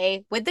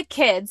stay with the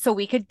kids so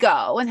we could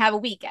go and have a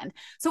weekend.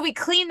 So we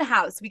cleaned the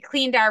house. We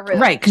cleaned our room.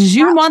 Right, because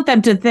you want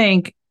them to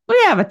think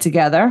we have it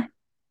together.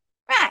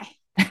 Right.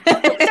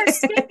 They're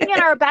sleeping in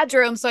our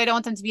bedroom, so I don't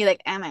want them to be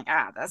like, oh my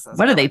God, this is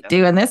what do they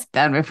do in this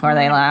bed before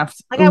they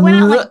left? Like, I went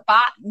out and like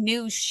bought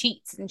new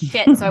sheets and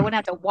shit, so I wouldn't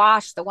have to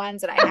wash the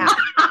ones that I have.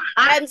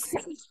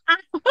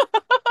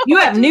 You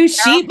have new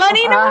sheet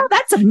money now?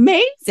 That's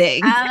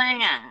amazing. Oh my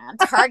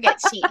God,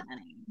 Target sheet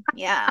money.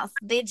 Yes,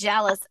 be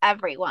jealous,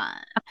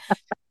 everyone.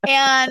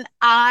 And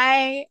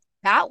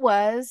that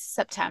was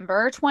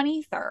September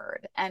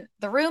 23rd. And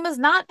the room has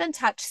not been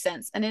touched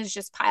since. And it is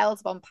just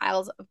piles upon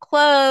piles of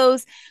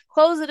clothes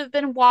that have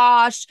been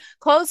washed,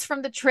 clothes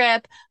from the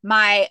trip.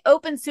 My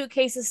open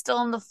suitcase is still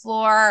on the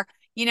floor.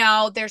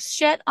 There's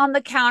shit on the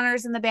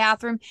counters in the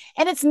bathroom.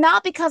 And it's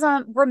not because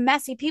we're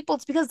messy people.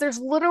 It's because there's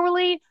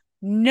literally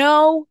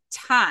no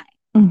time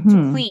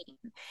to clean.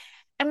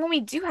 And when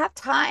we do have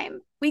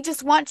time, we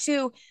just want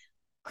to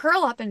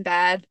curl up in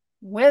bed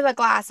with a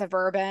glass of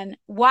bourbon,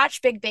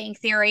 watch Big Bang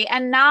Theory,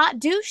 and not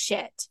do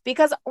shit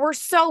because we're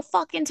so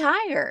fucking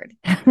tired,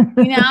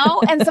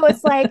 And so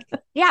it's like,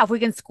 if we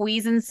can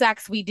squeeze in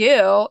sex, we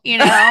do,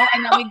 and then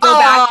we go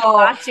back to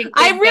watching Big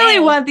I really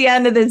Bang. want the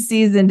end of this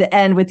season to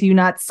end with you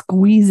not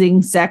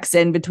squeezing sex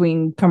in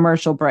between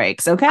commercial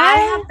breaks, okay?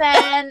 I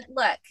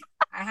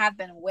have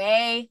been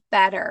way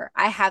better.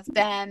 I have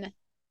been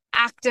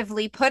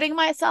actively putting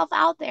myself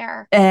out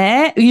there.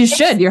 You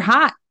should. You're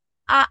hot.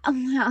 Well,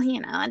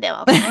 I do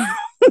okay.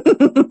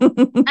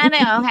 I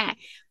do okay.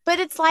 But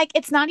it's like,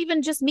 it's not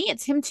even just me.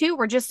 It's him too.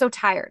 We're just so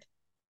tired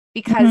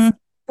because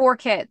 4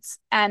 kids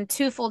and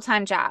 2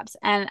 full-time jobs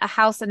and a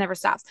house that never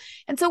stops.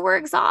 And so we're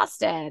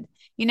exhausted,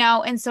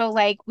 and so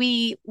like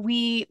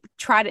we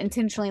try to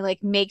intentionally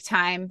like make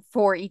time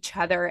for each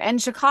other. And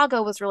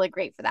Chicago was really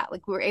great for that.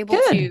 Like, we were able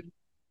to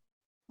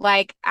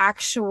like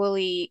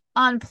actually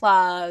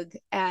unplug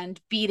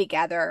and be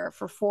together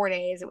for 4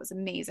 days. It was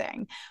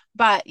amazing.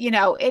 But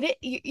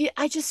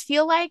I just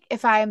feel like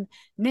if I'm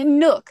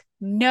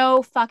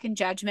no fucking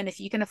judgment. If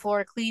you can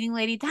afford a cleaning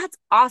lady, that's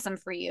awesome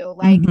for you.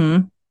 Like,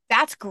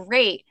 that's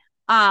great.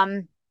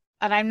 And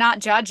I'm not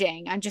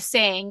judging. I'm just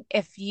saying,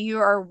 if you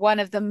are one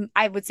of them,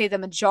 I would say the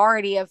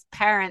majority of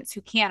parents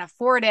who can't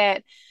afford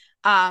it,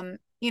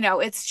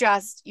 it's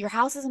just, your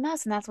house is a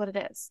mess, and that's what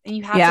it is. And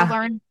you have to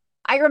learn.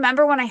 I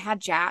remember when I had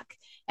Jack,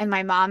 and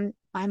my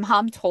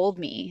mom told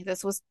me,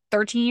 this was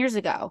 13 years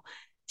ago.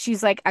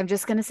 she's like, I'm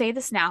just going to say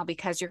this now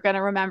because you're going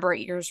to remember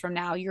it years from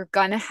now. You're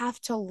going to have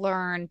to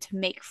learn to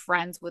make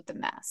friends with the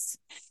mess.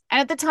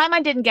 And at the time,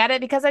 I didn't get it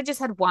because I just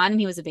had one and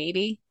he was a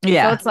baby.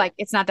 Yeah. So it's like,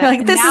 it's not that.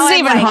 Like, this isn't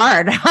even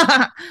hard.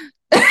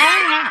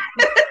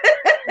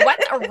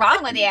 What's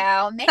wrong with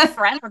you? Make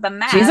friends with the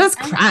mess. Jesus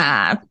Christ.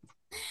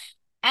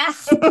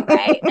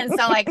 Right. And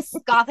so, like,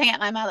 scoffing at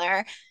my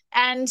mother,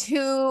 and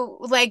who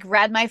like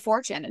read my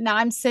fortune. Now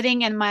I'm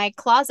sitting in my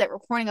closet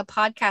recording a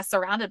podcast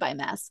surrounded by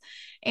mess.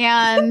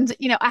 And,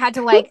 I had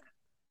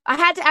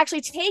to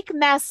actually take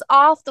mess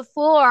off the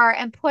floor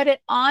and put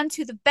it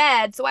onto the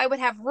bed so I would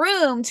have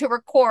room to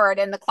record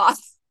in the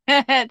closet.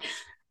 And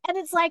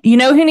it's like, you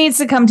know who needs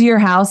to come to your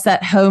house?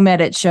 That home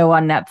edit show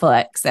on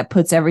Netflix that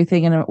puts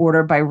everything in an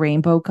order by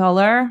rainbow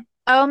color.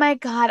 Oh my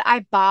God,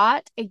 I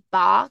bought a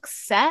box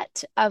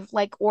set of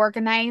like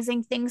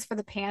organizing things for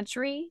the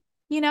pantry.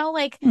 Do you know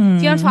what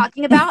I'm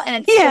talking about?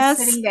 And it's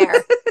just sitting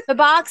there. The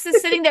box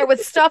is sitting there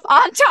with stuff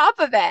on top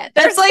of it.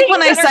 That's like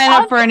when I sign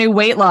up for a new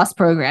weight loss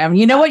program.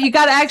 You know what? You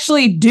got to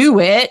actually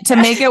do it to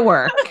make it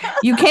work.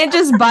 You can't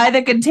just buy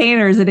the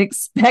containers and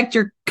expect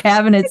your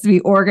cabinets to be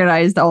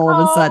organized all of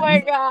a sudden. Oh my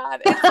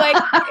God. It was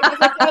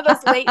like one of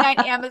those late night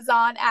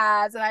Amazon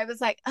ads. And I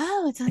was like,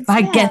 oh, it's on if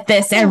I get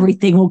this,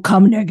 everything will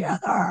come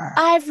together.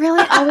 I've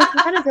really always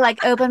wanted to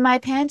like open my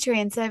pantry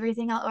and see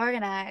everything all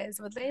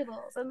organized with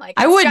labels. And like,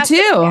 I would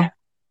too.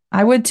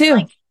 I would too.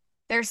 Like,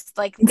 there's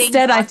like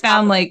instead I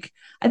found I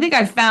think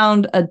I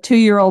found a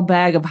 2-year-old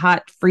bag of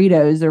hot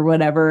Fritos or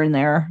whatever in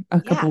there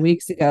a couple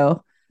weeks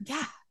ago.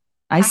 Yeah.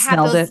 I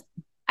smelled it.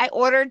 I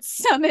ordered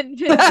some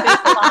Invisalign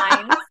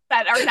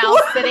that are now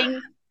sitting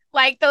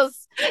like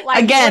those.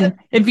 Like, again,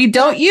 if you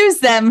don't use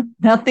them,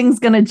 nothing's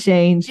going to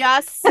change.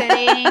 Just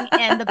sitting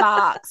in the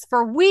box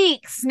for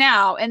weeks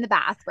now in the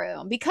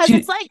bathroom because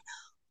it's like,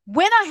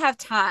 when I have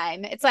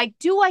time, it's like,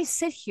 do I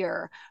sit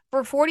here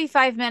for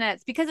 45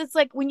 minutes? Because it's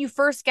like when you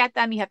first get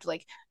them, you have to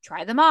like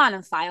try them on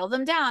and file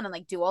them down and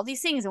like do all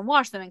these things and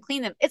wash them and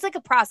clean them. It's like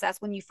a process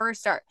when you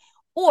first start.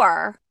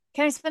 Or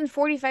can I spend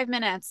 45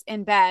 minutes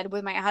in bed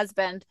with my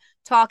husband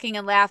talking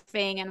and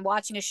laughing and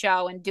watching a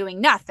show and doing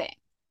nothing?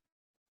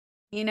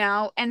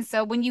 And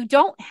so when you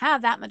don't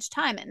have that much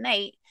time at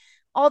night,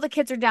 all the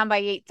kids are down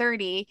by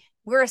 8:30.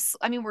 We're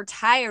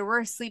tired.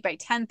 We're asleep by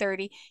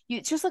 10:30.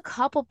 It's just a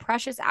couple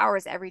precious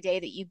hours every day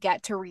that you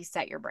get to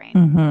reset your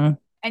brain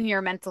and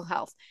your mental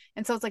health.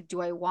 And so it's like, do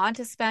I want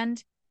to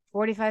spend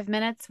 45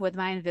 minutes with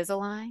my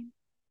Invisalign,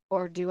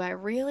 or do I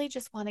really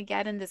just want to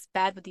get in this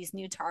bed with these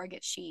new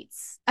Target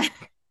sheets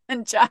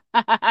and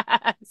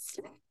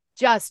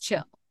just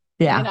chill?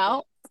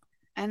 Yeah.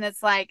 And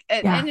it's like,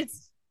 and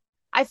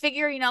I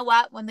figure, you know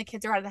what? When the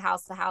kids are out of the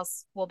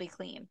house will be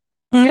clean.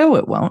 No,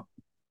 it won't.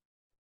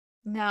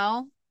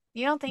 No.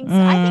 You don't think so?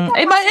 I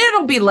think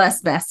it'll be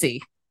less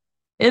messy.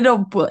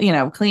 It'll,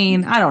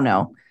 clean. I don't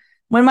know.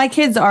 When my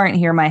kids aren't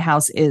here, my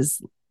house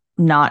is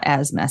not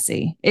as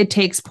messy. It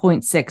takes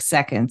 0.6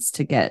 seconds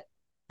to get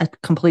a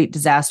complete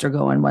disaster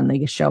going when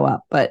they show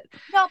up. But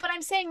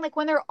I'm saying like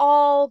when they're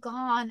all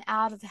gone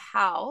out of the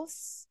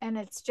house and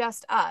it's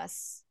just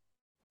us,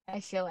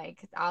 I feel like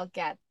I'll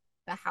get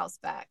the house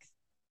back.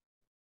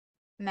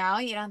 No,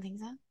 you don't think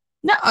so?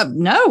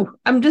 No.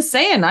 I'm just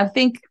saying. I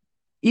think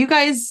you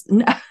guys.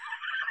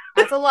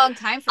 That's a long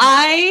time from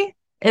now.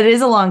 It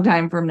is a long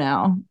time from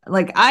now.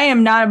 Like, I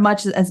am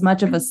not as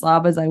much of a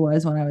slob as I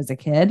was when I was a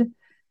kid,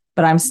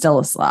 but I'm still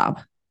a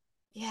slob.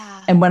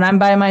 Yeah. And when I'm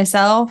by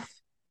myself,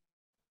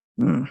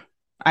 it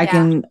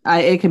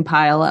can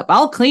pile up.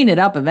 I'll clean it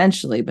up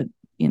eventually, but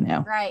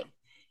Right.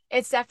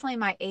 It's definitely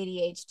my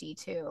ADHD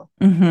too,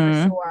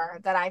 for sure,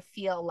 that I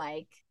feel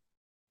like,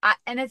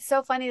 and it's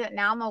so funny that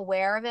now I'm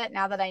aware of it.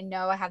 Now that I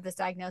know I have this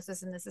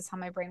diagnosis and this is how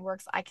my brain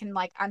works,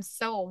 I'm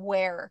so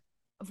aware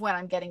of when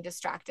I'm getting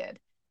distracted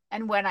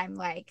and when I'm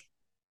like,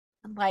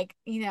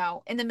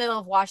 in the middle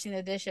of washing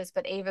the dishes,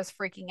 but Ava's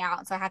freaking out.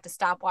 And so I have to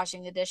stop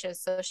washing the dishes.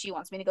 So she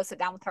wants me to go sit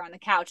down with her on the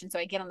couch. And so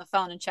I get on the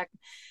phone and check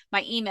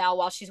my email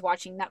while she's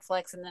watching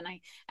Netflix. And then I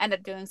end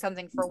up doing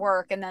something for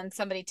work. And then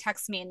somebody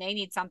texts me and they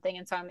need something.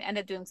 And so I end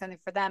up doing something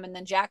for them. And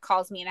then Jack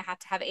calls me and I have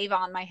to have Ava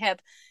on my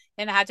hip.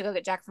 And I had to go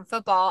get Jack from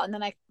football. And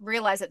then I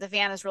realized that the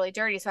van is really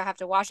dirty. So I have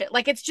to wash it.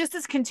 Like, it's just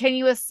this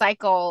continuous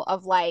cycle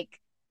of like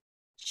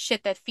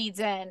shit that feeds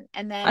in.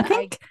 And then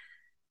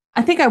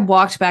I think I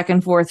walked back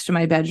and forth to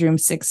my bedroom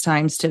 6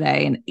 times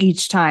today, and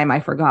each time I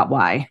forgot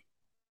why.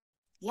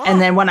 Yeah.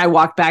 And then when I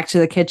walked back to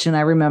the kitchen,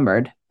 I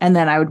remembered. And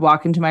then I would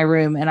walk into my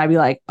room and I'd be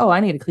like, oh, I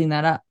need to clean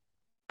that up.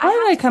 Why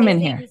did I come in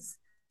here?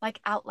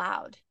 Like out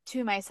loud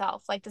to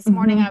myself. Like this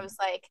morning, I was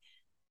like,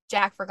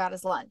 Jack forgot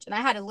his lunch. And I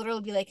had to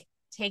literally be like,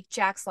 take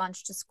Jack's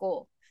lunch to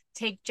school.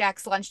 Take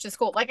Jack's lunch to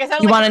school. Like I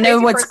said, you want to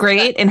know what's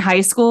great? In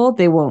high school,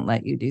 they won't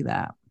let you do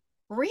that.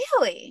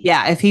 Really?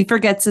 Yeah. If he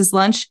forgets his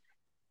lunch,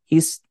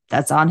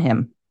 that's on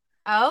him.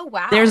 Oh,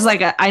 wow. There's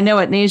I know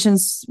at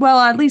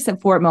at least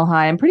at Fort Mill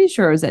High, I'm pretty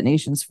sure it was at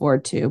Nations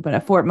Ford too, but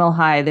at Fort Mill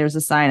High, there's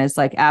a sign. It's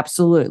like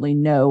absolutely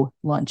no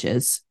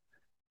lunches.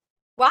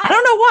 Why? I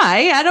don't know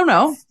why. I don't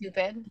know. That's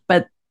stupid.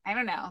 But I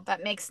don't know.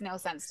 That makes no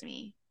sense to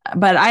me.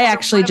 But I Or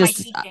actually what am I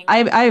just teaching?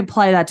 I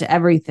apply that to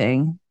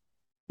everything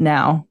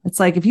now. It's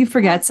like if you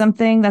forget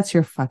something, that's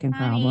your fucking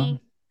problem.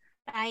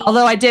 Honey,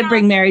 Although I did yeah.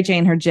 bring Mary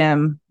Jane her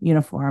gym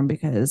uniform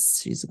because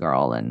she's a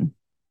girl and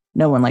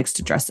no one likes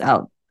to dress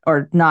out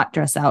or not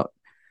dress out.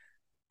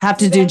 Have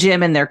to do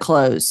gym in their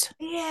clothes.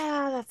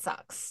 Yeah, that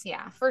sucks.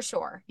 Yeah, for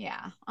sure.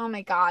 Yeah. Oh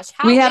my gosh.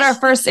 We How had our is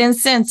first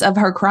instance of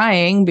her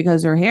crying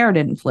because her hair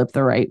didn't flip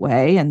the right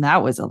way, and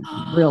that was a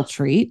real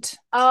treat.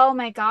 Oh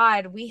my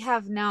God.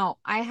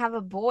 I have a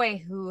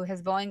boy who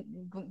has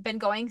been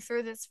going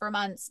through this for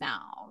months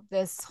now.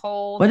 This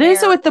whole What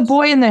is it with the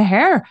boy and the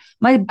hair?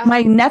 My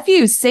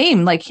nephew,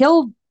 same. Like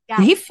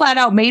he flat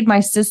out made my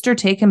sister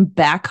take him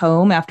back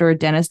home after a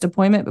dentist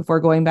appointment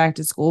before going back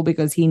to school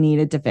because he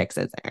needed to fix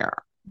his hair.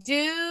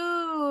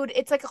 Dude,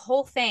 it's like a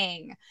whole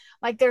thing.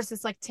 Like there's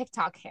this like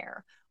TikTok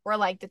hair where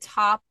like the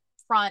top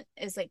front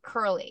is like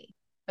curly,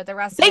 but the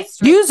rest of They it's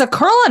straight. use a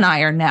curling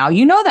iron now.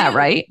 You know that, Dude.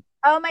 right?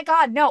 Oh my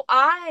God. No,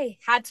 I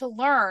had to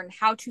learn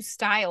how to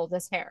style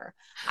this hair.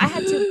 I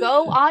had to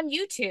go on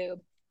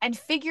YouTube and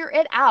figure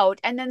it out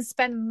and then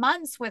spend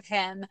months with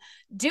him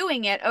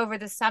doing it over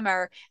the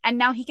summer. And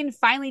now he can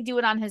finally do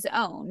it on his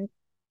own.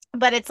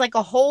 But it's like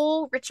a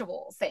whole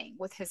ritual thing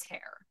with his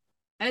hair.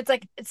 And it's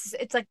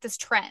like this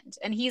trend.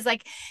 And he's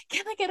like,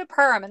 "Can I get a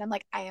perm?" And I'm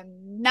like, "I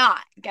am not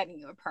getting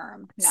you a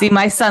perm." No. See,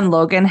 my son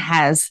Logan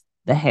has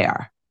the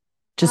hair.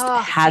 Just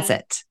has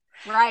it.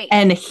 Right.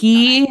 And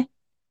he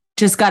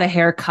just got a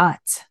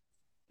haircut.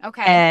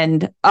 Okay.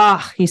 And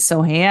he's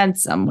so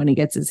handsome when he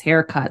gets his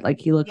hair cut. Like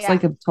he looks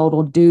like a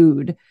total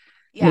dude.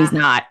 Yeah. And he's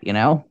not,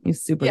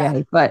 he's super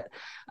gay. But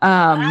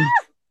oh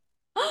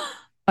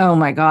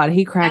my God,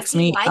 he cracks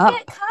me up.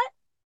 It cut?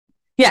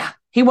 Yeah.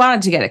 He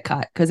wanted to get it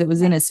cut because it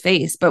was in his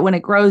face. But when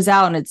it grows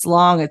out and it's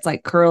long, it's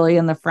like curly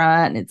in the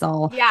front and it's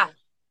all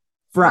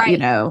front,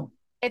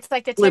 It's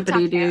like the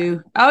TikTok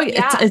hair. Oh,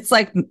 yeah. It's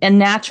like a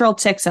natural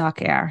TikTok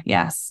hair.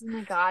 Yes. Oh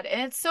my God.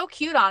 And it's so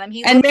cute on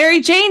him. And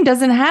Mary Jane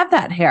doesn't have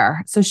that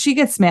hair. So she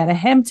gets mad at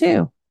him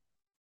too.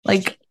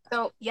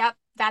 Yep,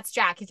 that's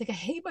Jack. He's like, "I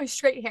hate my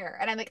straight hair."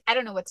 And I'm like, "I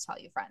don't know what to tell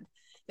you, friend.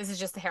 This is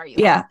just the hair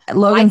you have.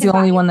 Logan's the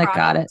only one that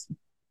got it.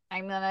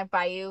 I'm going to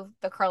buy you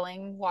the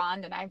curling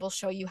wand and I will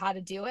show you how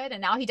to do it."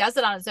 And now he does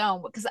it on his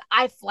own because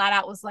I flat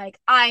out was like,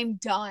 "I'm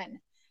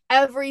done."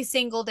 Every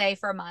single day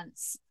for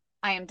months.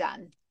 I am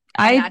done.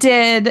 I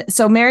did.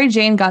 So Mary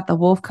Jane got the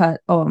wolf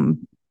cut a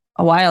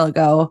while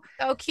ago.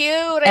 So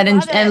cute. And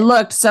it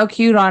looked so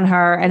cute on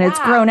her. And it's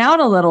grown out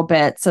a little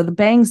bit. So the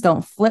bangs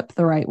don't flip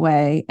the right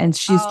way. And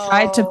she's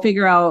trying to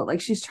figure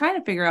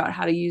out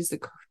how to use the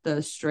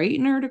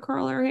straightener to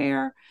curl her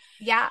hair.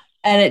 Yeah.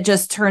 And it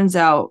just turns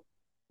out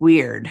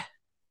weird.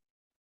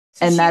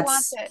 So and she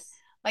wants it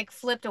like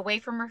flipped away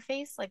from her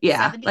face, like the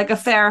 70s? Like a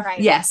fair,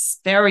 yes,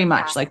 very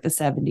much like the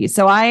 70s.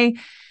 So I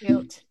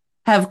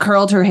have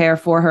curled her hair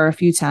for her a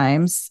few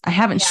times. I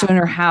haven't shown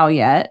her how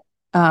yet,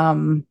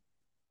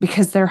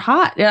 because they're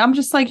hot. I'm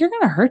just like, you're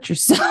gonna hurt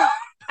yourself.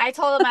 I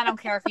told him I don't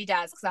care if he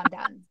does because I'm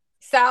done.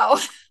 So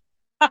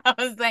I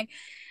was like,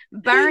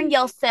 "Burn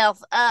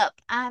yourself up.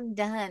 I'm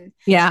done."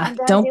 Yeah,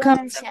 don't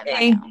come to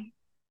me.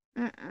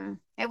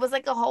 It was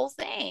like a whole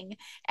thing.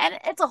 And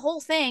it's a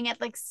whole thing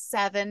at like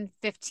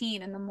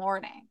 7:15 in the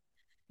morning.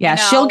 Yeah,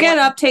 she'll get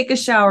up, take a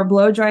shower,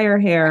 blow dry her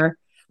hair.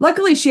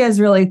 Luckily, she has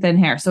really thin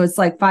hair. So it's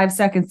like 5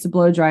 seconds to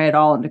blow dry it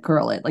all and to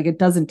curl it. Like it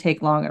doesn't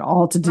take long at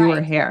all to do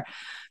her hair.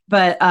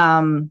 But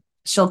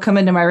she'll come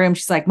into my room.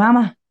 She's like,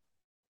 "Mama,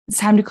 it's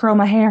time to curl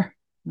my hair."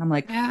 And I'm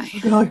like,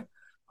 "Oh,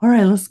 all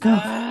right, let's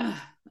go."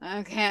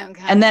 Okay.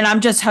 And then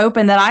I'm just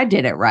hoping that I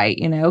did it right,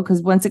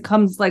 because once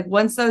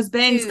those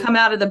bangs come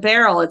out of the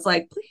barrel, it's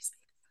like, please.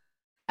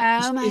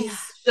 Oh my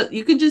God.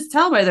 You can just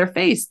tell by their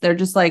face. They're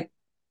just like,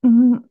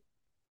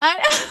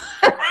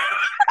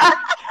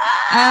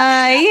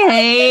 I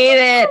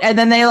hate it. And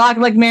then they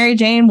Mary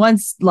Jane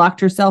once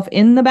locked herself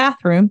in the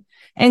bathroom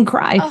and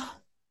cried.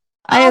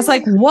 I was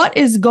like, what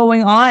is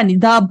going on?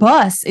 The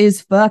bus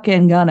is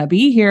fucking gonna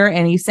be here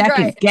any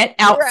second. Get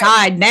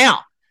outside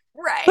now.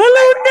 Right.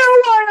 I don't know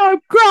why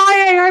I'm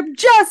crying. I'm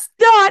just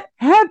not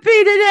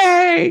happy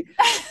today.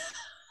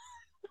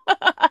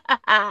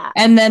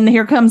 And then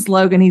here comes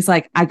Logan. He's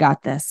like, "I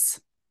got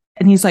this."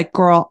 And he's like,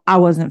 "Girl, I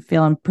wasn't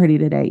feeling pretty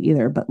today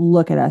either, but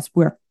look at us.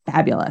 We're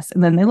fabulous."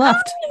 And then they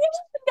left.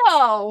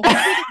 No, he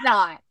did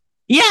not.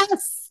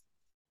 Yes.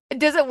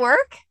 Does it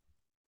work?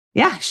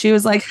 Yeah. She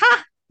was like,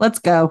 let's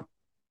go.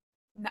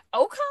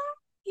 Okay.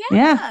 Yes.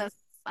 Yeah.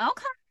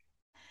 Okay.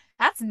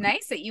 That's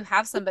nice that you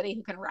have somebody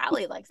who can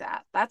rally like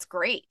that. That's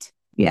great.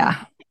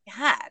 Yeah.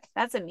 God,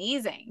 that's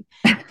amazing.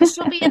 Because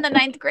she'll be in the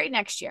 9th grade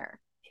next year.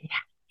 Yeah.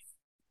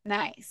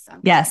 Nice. Okay.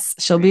 Yes.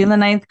 She'll be in the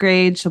 9th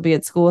grade. She'll be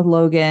at school with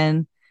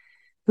Logan,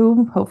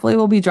 who hopefully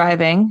will be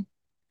driving.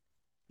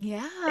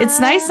 Yeah. It's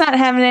nice not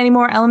having any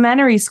more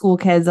elementary school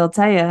kids, I'll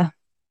tell you.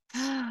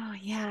 Oh,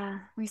 yeah.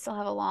 We still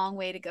have a long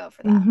way to go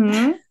for that.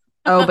 Mm-hmm.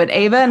 Oh, but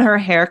Ava and her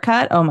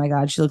haircut. Oh my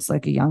God. She looks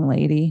like a young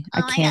lady.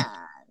 I can't. Yeah.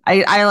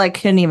 I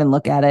couldn't even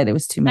look at it. It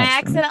was too much. I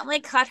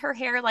accidentally cut her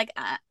hair like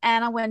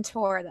Anna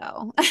Wintour,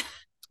 though.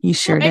 You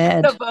sure like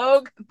did. the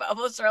Vogue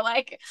publisher,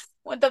 like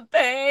with the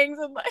bangs,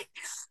 and like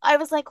I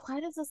was like, why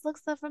does this look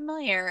so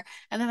familiar?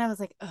 And then I was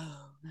like,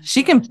 oh,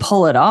 She can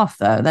pull it off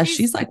though.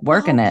 She's like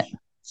working it.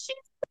 She's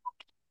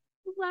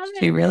love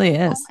She it. really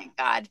Oh is. my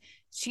God.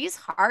 She's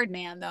hard,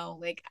 man, though.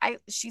 Like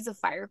she's a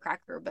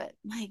firecracker, but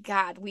my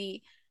God,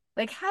 we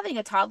like having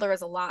a toddler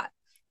is a lot.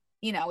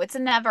 It's a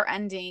never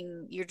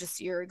ending.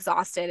 You're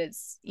exhausted.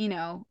 It's,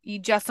 you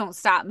just don't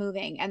stop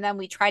moving. And then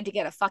we tried to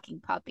get a fucking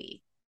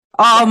puppy.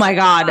 Oh my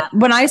God.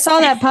 When I saw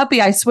that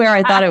puppy, I swear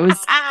I thought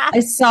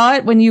I saw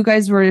it when you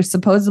guys were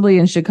supposedly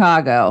in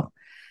Chicago.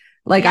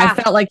 Like I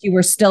felt like you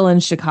were still in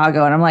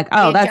Chicago, and I'm like,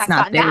 oh, that's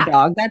not their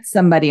dog. That's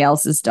somebody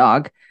else's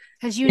dog.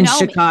 Because in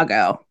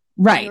Chicago. Me.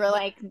 Right. You were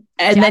like,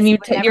 and then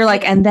you're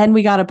like, and then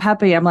we got a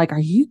puppy. I'm like, are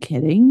you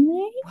kidding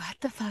me? What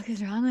the fuck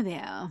is wrong with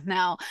you?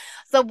 No.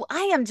 So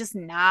I am just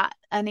not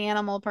an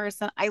animal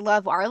person. I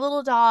love our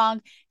little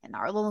dog and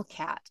our little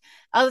cat.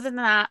 Other than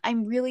that, I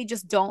really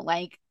just don't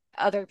like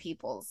other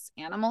people's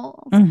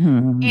animals.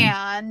 Mm-hmm.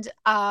 And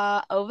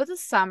over the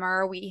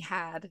summer we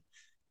had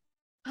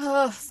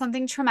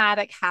something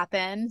traumatic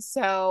happen.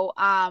 So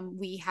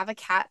we have a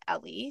cat,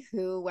 Ellie,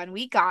 who when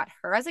we got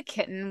her as a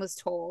kitten was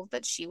told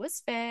that she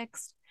was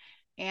fixed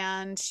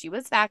and she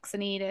was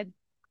vaccinated.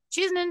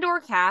 She's an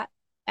indoor cat.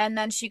 And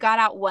then she got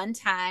out one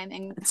time,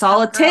 and it's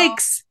all it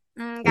takes.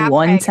 One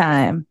pregnant.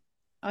 Time.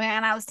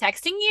 And I was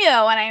texting you,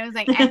 and I was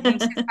like, I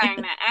think she's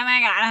pregnant. Oh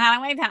my God, how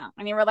do I tell?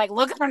 And you were like,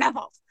 look at her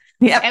nipples.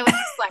 Yeah, it was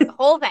just like the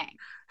whole thing.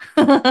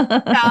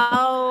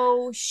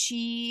 So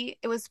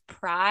it was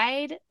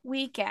Pride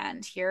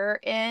weekend here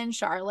in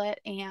Charlotte,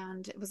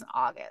 and it was in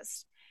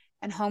August.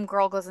 And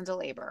homegirl goes into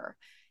labor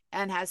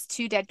and has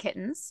 2 dead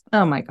kittens.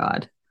 Oh my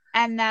God.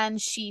 And then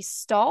she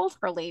stalled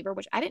her labor,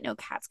 which I didn't know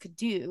cats could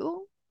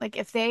do. Like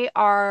if they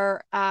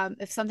are,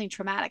 if something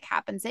traumatic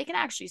happens, they can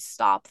actually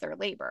stop their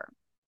labor.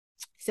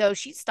 So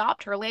she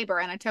stopped her labor,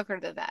 and I took her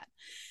to the vet.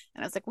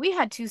 And I was like, we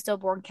had 2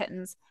 stillborn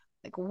kittens.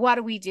 Like, what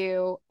do we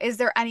do? Is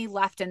there any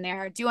left in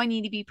there? Do I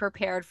need to be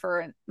prepared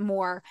for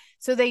more?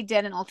 So they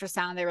did an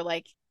ultrasound. They were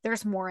like,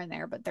 there's more in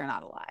there, but they're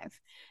not alive.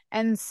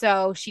 And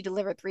so she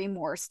delivered 3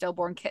 more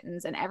stillborn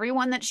kittens. And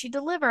everyone that she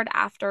delivered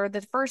after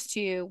the first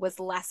 2 was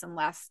less and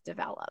less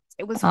developed.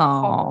 It was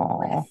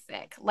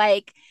horrific.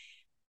 Like,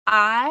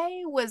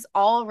 I was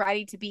all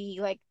ready to be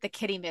like the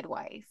kitty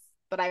midwife,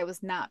 but I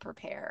was not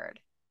prepared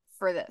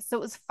for this. So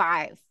it was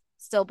 5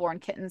 stillborn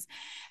kittens.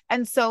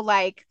 And so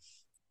like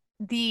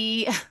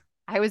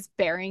I was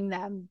burying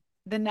them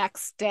the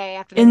next day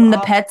after in the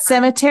pet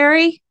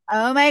cemetery.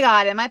 Oh my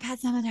God, in my pet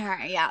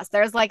cemetery. Yes,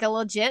 there's like a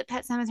legit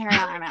pet cemetery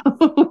on our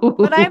mountain.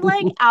 But I'm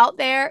like out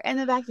there in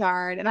the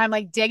backyard, and I'm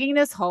like digging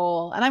this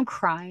hole, and I'm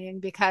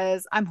crying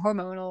because I'm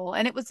hormonal,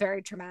 and it was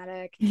very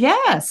traumatic.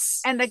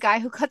 Yes. And the guy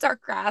who cuts our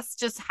grass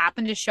just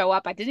happened to show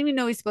up. I didn't even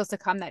know he's supposed to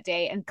come that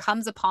day, and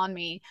comes upon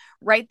me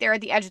right there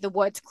at the edge of the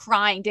woods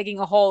crying, digging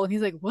a hole. And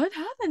he's like, what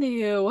happened to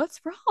you? What's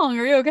wrong?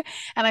 Are you okay?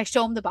 And I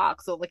show him the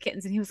box of the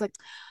kittens, and he was like,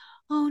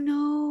 oh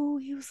no.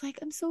 He was like,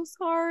 I'm so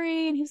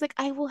sorry. And he was like,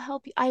 I will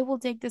help you. I will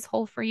dig this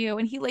hole for you.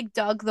 And he like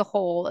dug the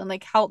hole and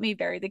like helped me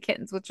bury the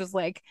kittens, which was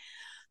like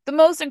the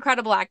most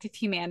incredible act of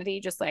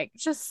humanity. Just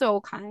so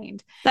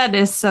kind. That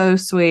is so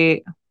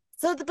sweet.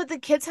 So, but the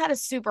kids had a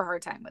super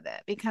hard time with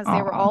it because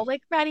they were all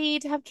like ready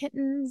to have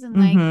kittens, and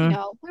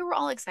like, we were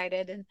all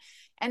excited.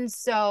 And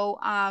so,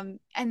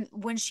 and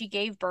when she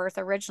gave birth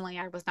originally,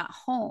 I was not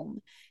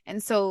home.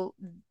 And so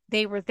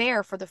they were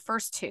there for the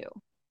first 2.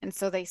 And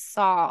so they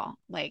saw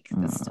like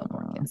the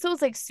stillborn kid. So it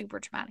was like super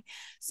traumatic.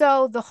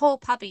 So the whole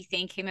puppy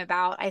thing came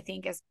about, I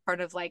think, as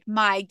part of like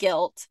my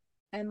guilt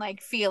and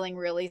like feeling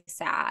really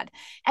sad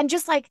and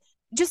just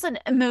an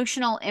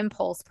emotional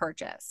impulse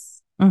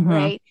purchase.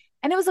 Right.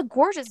 And it was a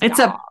gorgeous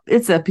dog.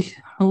 It's a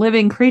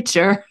living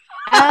creature.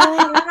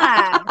 Oh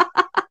my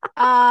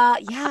God.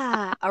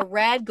 Yeah. A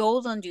red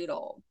golden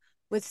doodle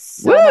with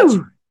so much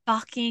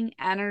fucking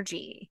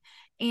energy.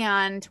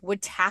 And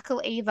would tackle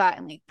Ava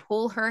and like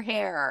pull her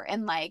hair,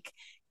 and like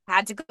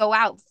had to go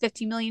out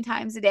 50 million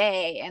times a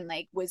day, and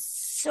like was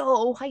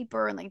so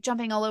hyper and like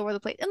jumping all over the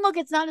place. And look,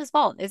 it's not his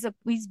fault.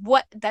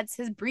 That's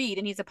his breed,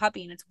 and he's a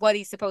puppy, and it's what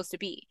he's supposed to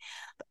be.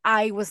 But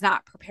I was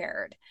not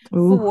prepared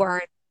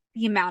for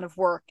the amount of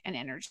work and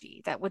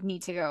energy that would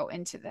need to go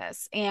into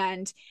this.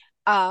 And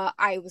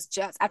I was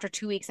just, after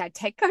 2 weeks, I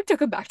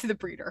took him back to the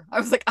breeder. I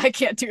was like, I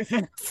can't do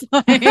this.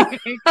 Like,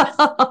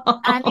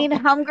 I mean,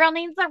 homegirl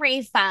needs a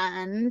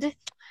refund.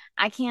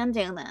 I can't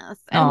do this.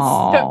 And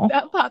so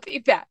that puppy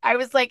back. I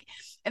was like,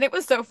 and it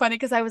was so funny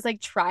because I was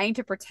like trying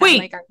to pretend.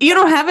 Wait, you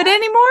don't have it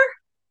anymore?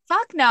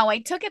 Fuck no, I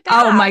took it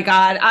back. Oh my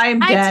God, I'm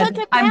dead. I took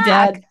it back. I'm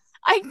dead.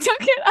 I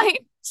took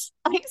it.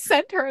 I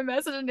sent her a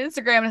message on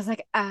Instagram, and I was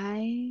like,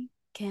 I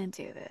can't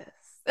do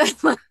this.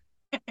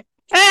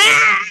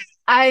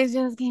 I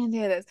just can't do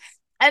this.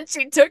 And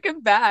she took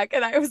him back,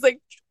 and I was like,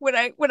 when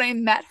I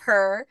met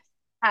her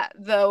at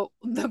the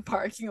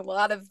parking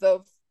lot of the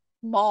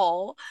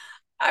mall,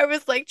 I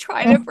was like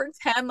trying to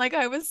pretend like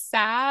I was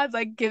sad,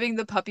 like giving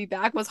the puppy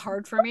back was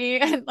hard for me,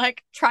 and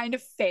like trying to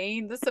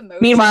feign this emotion.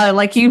 Meanwhile,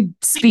 like you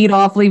speed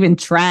off, leaving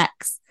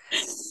tracks.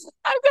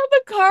 I got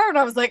the car and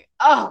I was like,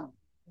 oh,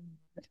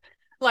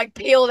 like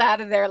peeled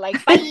out of there,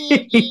 like,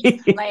 bye.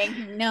 Like,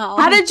 no.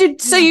 How did you?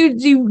 So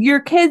your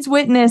kids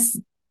witness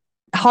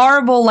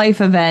horrible life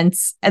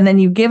events, and then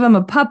you give them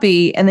a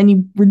puppy, and then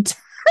you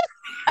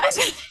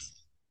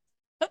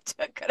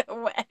took it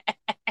away.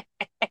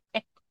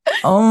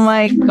 Oh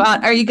my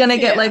God. Are you going to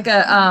get like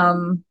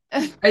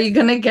are you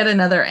going to get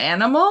another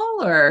animal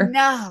or?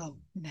 No.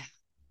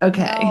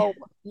 Okay.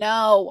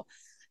 No.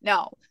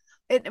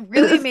 It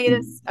really made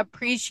us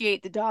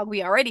appreciate the dog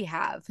we already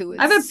have.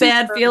 I have a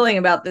bad feeling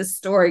about this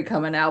story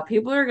coming out.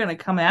 People are going to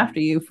come after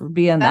you for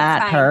being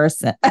that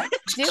person. Do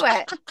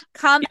it.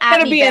 Come at me.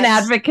 Going to be an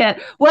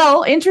advocate.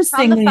 Well,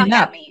 interestingly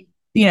enough,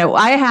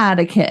 I had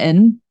a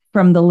kitten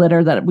from the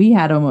litter that we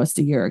had almost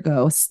a year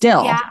ago,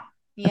 still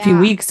a few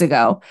weeks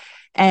ago.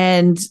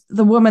 And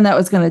the woman that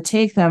was going to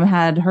take them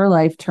had her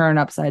life turn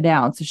upside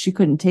down. So she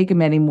couldn't take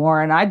him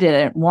anymore. And I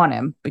didn't want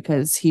him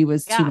because he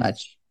was too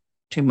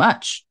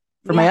much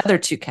for my other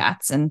two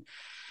cats. And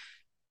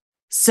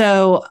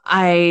so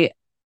I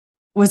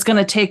was going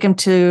to take him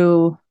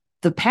to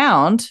the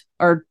pound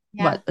or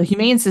the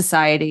Humane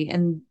Society.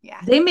 And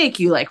they make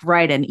you like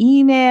write an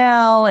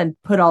email and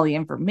put all the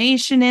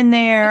information in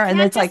there. And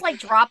it's just like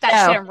drop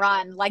that shit and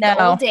run like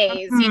the old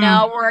days,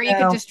 where you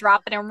could just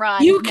drop it and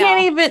run. You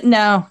can't even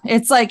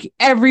it's like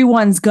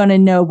everyone's going to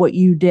know what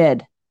you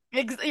did.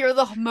 You're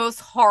the most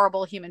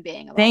horrible human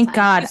being. Thank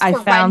God I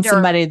found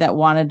somebody that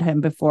wanted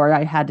him before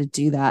I had to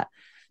do that.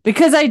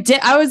 Because I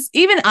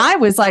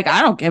was like,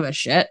 I don't give a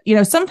shit.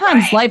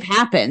 Sometimes life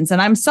happens and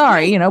I'm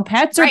sorry,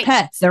 pets are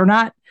pets. They're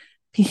not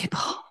people.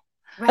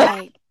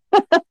 Right.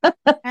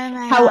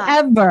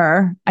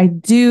 However, I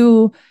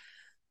do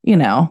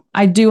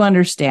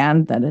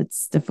understand that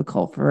it's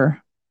difficult for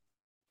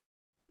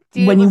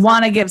when you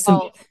want to give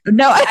some.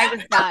 No, I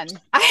was done.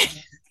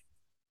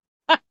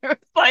 I was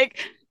like,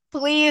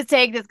 please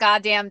take this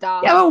goddamn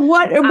dog. Yeah, but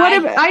what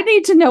if I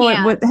need to know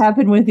what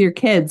happened with your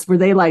kids? Were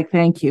they like,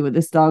 thank you,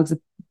 this dog's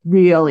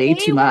really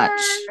too much?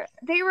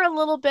 They were a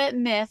little bit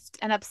miffed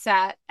and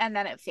upset, and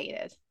then it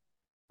faded.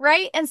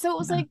 Right. And so it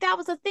was like, that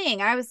was a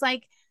thing. I was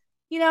like,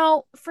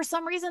 for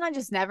some reason, I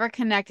just never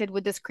connected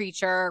with this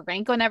creature.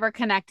 Ranko never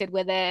connected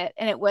with it.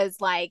 And it was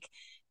like,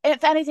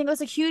 if anything, it was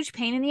a huge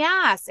pain in the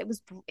ass.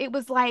 It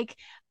was like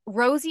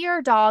Rosie,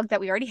 our dog that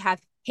we already had,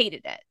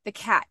 hated it. The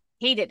cat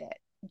hated it.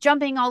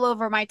 Jumping all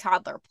over my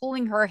toddler,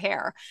 pulling her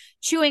hair,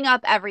 chewing up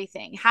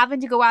everything,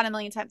 having to go out a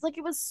million times. Like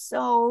it was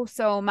so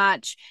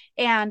much.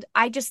 And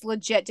I just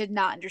legit did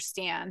not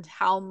understand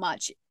how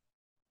much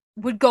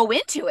would go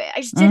into it.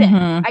 I just didn't.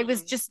 I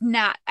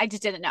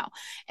just didn't know.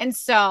 And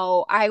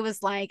so I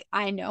was like,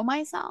 I know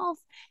myself.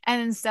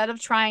 And instead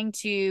of trying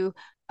to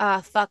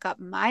fuck up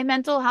my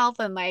mental health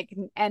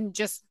and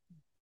just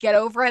get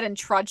over it and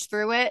trudge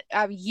through it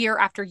year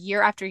after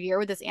year after year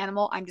with this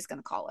animal, I'm just going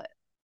to call it.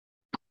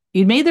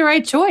 You made the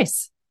right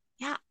choice.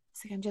 Yeah.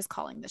 It's like, I'm just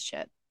calling this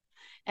shit.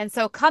 And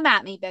so come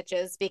at me,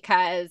 bitches,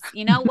 because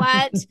you know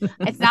what?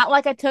 It's not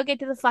like I took it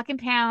to the fucking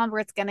pound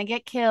where it's going to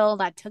get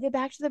killed. I took it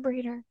back to the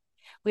breeder.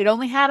 We'd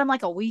only had him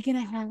like a week and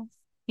a half,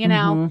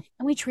 and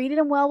we treated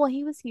him well while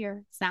he was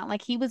here. It's not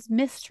like he was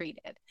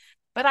mistreated,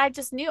 but I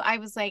just knew, I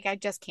was like, I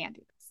just can't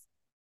do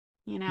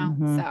this,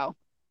 So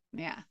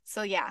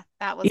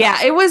that was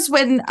awesome. It was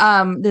when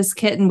this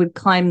kitten would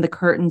climb the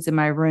curtains in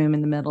my room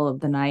in the middle of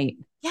the night.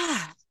 Yeah.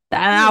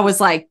 And I was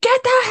like,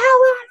 get the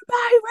hell out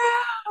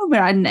of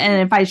my room.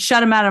 And if I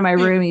shut him out of my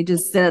room, he'd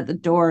just sit at the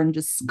door and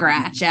just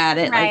scratch at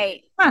it.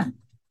 Right. Like,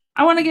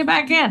 I want to get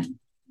back in.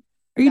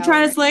 Are you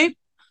trying to sleep?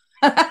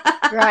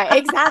 Right,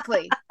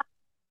 exactly.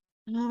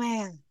 Oh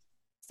man.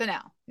 So no.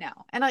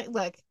 And I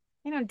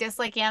don't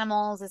dislike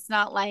animals. It's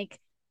not like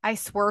I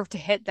swerve to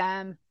hit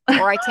them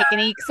or I take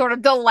any sort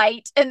of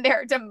delight in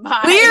their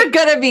demise. We're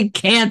gonna be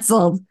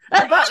canceled.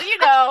 But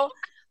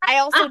I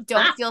also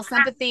don't feel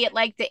sympathy at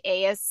like the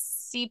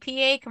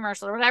ASCPA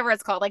commercial or whatever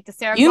it's called, like the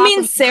Sarah. You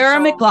mean Sarah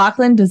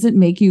McLachlan doesn't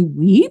make you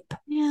weep?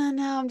 Yeah,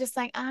 no, I'm just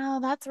like, oh,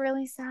 that's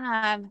really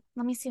sad.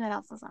 Let me see what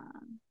else is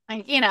on.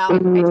 Like,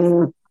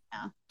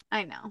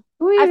 I know.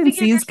 Who even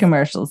sees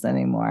commercials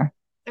anymore?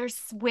 There's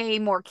way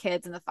more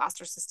kids in the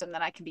foster system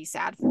that I can be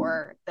sad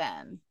for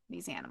than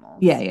these animals.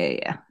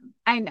 Yeah.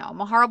 I know.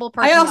 I'm a horrible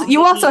person.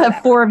 You also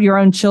have 4 of your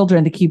own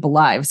children to keep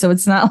alive, so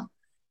it's not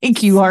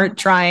like you aren't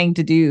trying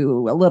to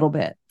do a little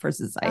bit for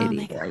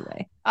society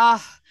anyway.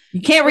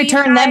 You can't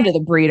return them to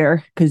the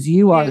breeder because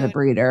you are the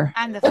breeder.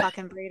 I'm the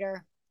fucking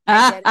breeder.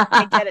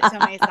 I did it to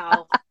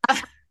myself.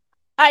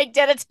 I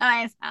did it to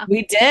myself.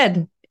 We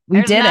did.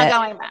 There's did not it.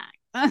 Going back.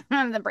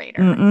 I'm the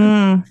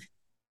breeder.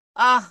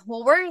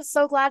 Well, we're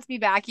so glad to be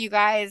back, you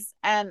guys,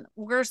 and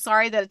we're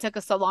sorry that it took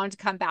us so long to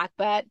come back,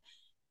 but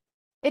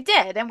it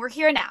did, and we're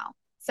here now.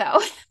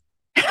 So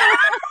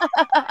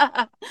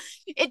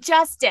it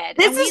just did.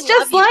 This is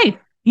just life,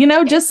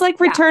 just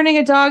like returning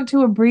a dog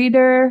to a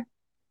breeder,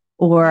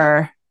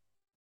 or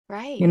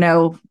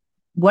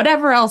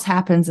whatever else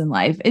happens in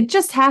life, it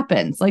just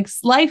happens. Like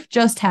life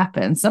just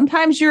happens.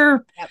 Sometimes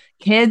your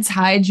kids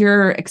hide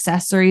your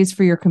accessories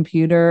for your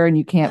computer and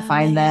you can't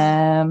find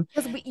them.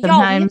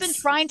 Y'all, we've been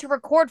trying to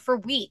record for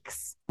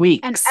weeks.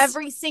 And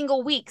every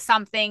single week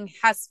something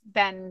has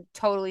been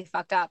totally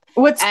fucked up.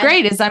 What's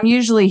great is I'm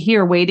usually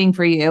here waiting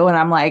for you and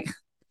I'm like,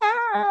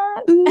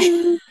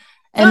 ooh.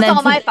 And it's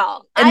all my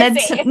fault. And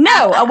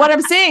no, what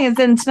I'm saying is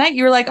then tonight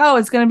you were like, oh,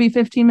 it's going to be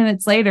 15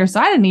 minutes later. So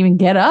I didn't even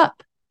get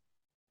up.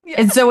 Yeah.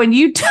 And so when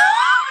you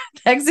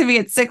texted me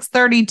at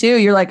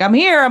 6:32, you're like, I'm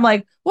here. I'm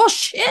like, well,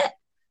 shit.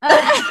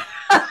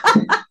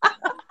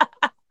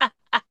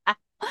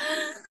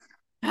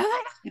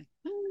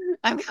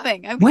 I'm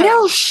coming.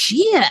 Well,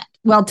 shit.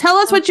 Well, tell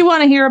us what you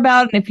want to hear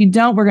about. And if you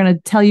don't, we're going to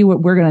tell you what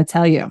we're going to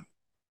tell you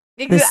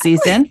this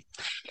season.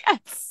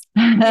 Yes.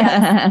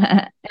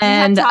 Yes.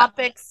 And we have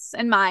topics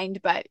in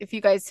mind, but if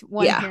you guys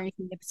want to hear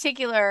anything in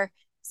particular,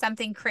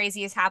 something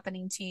crazy is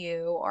happening to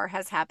you or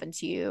has happened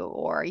to you,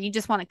 or you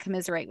just want to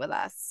commiserate with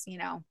us,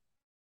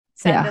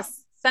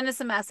 send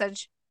us a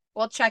message.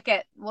 We'll check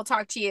it. We'll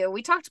talk to you.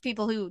 We talk to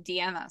people who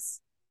DM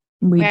us.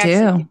 We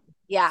do.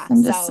 Yeah.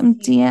 Send us some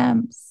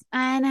DMs.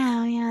 I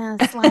know. Yeah.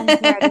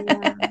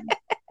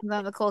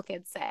 The cool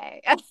kids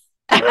say. That's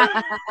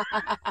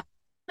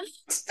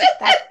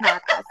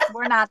not us.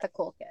 We're not the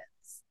cool kids.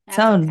 That's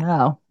okay.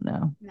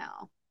 No.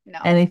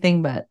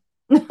 Anything but.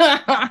 All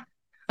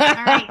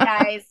right,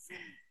 guys.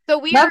 So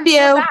we're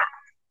back.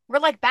 We're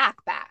like back.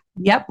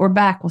 Yep, we're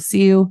back. We'll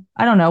see you.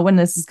 I don't know when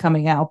this is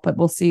coming out, but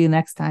we'll see you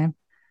next time.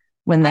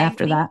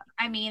 That.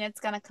 I mean, it's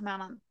gonna come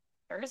out on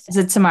Thursday. Is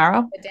it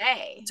tomorrow?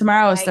 Today.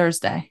 Tomorrow is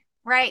Thursday.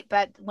 Right,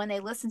 but when they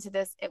listen to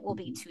this, it will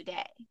be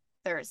today,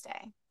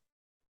 Thursday.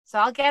 So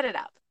I'll get it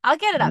up.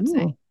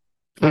 Today.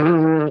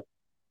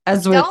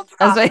 That's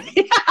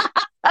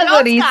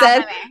what he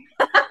said.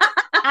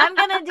 I'm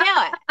gonna do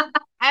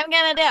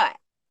it.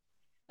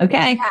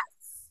 Okay.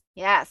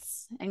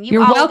 Yes. And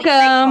you're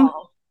welcome.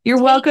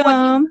 You're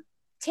welcome.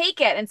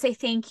 Take it and say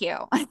thank you.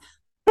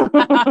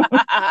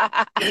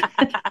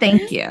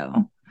 Thank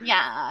you.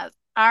 Yeah.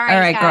 All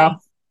right,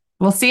 girl.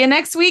 We'll see you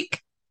next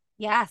week.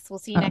 Yes, we'll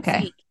see you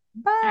next week.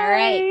 Bye. All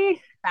right.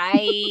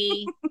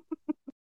 Bye.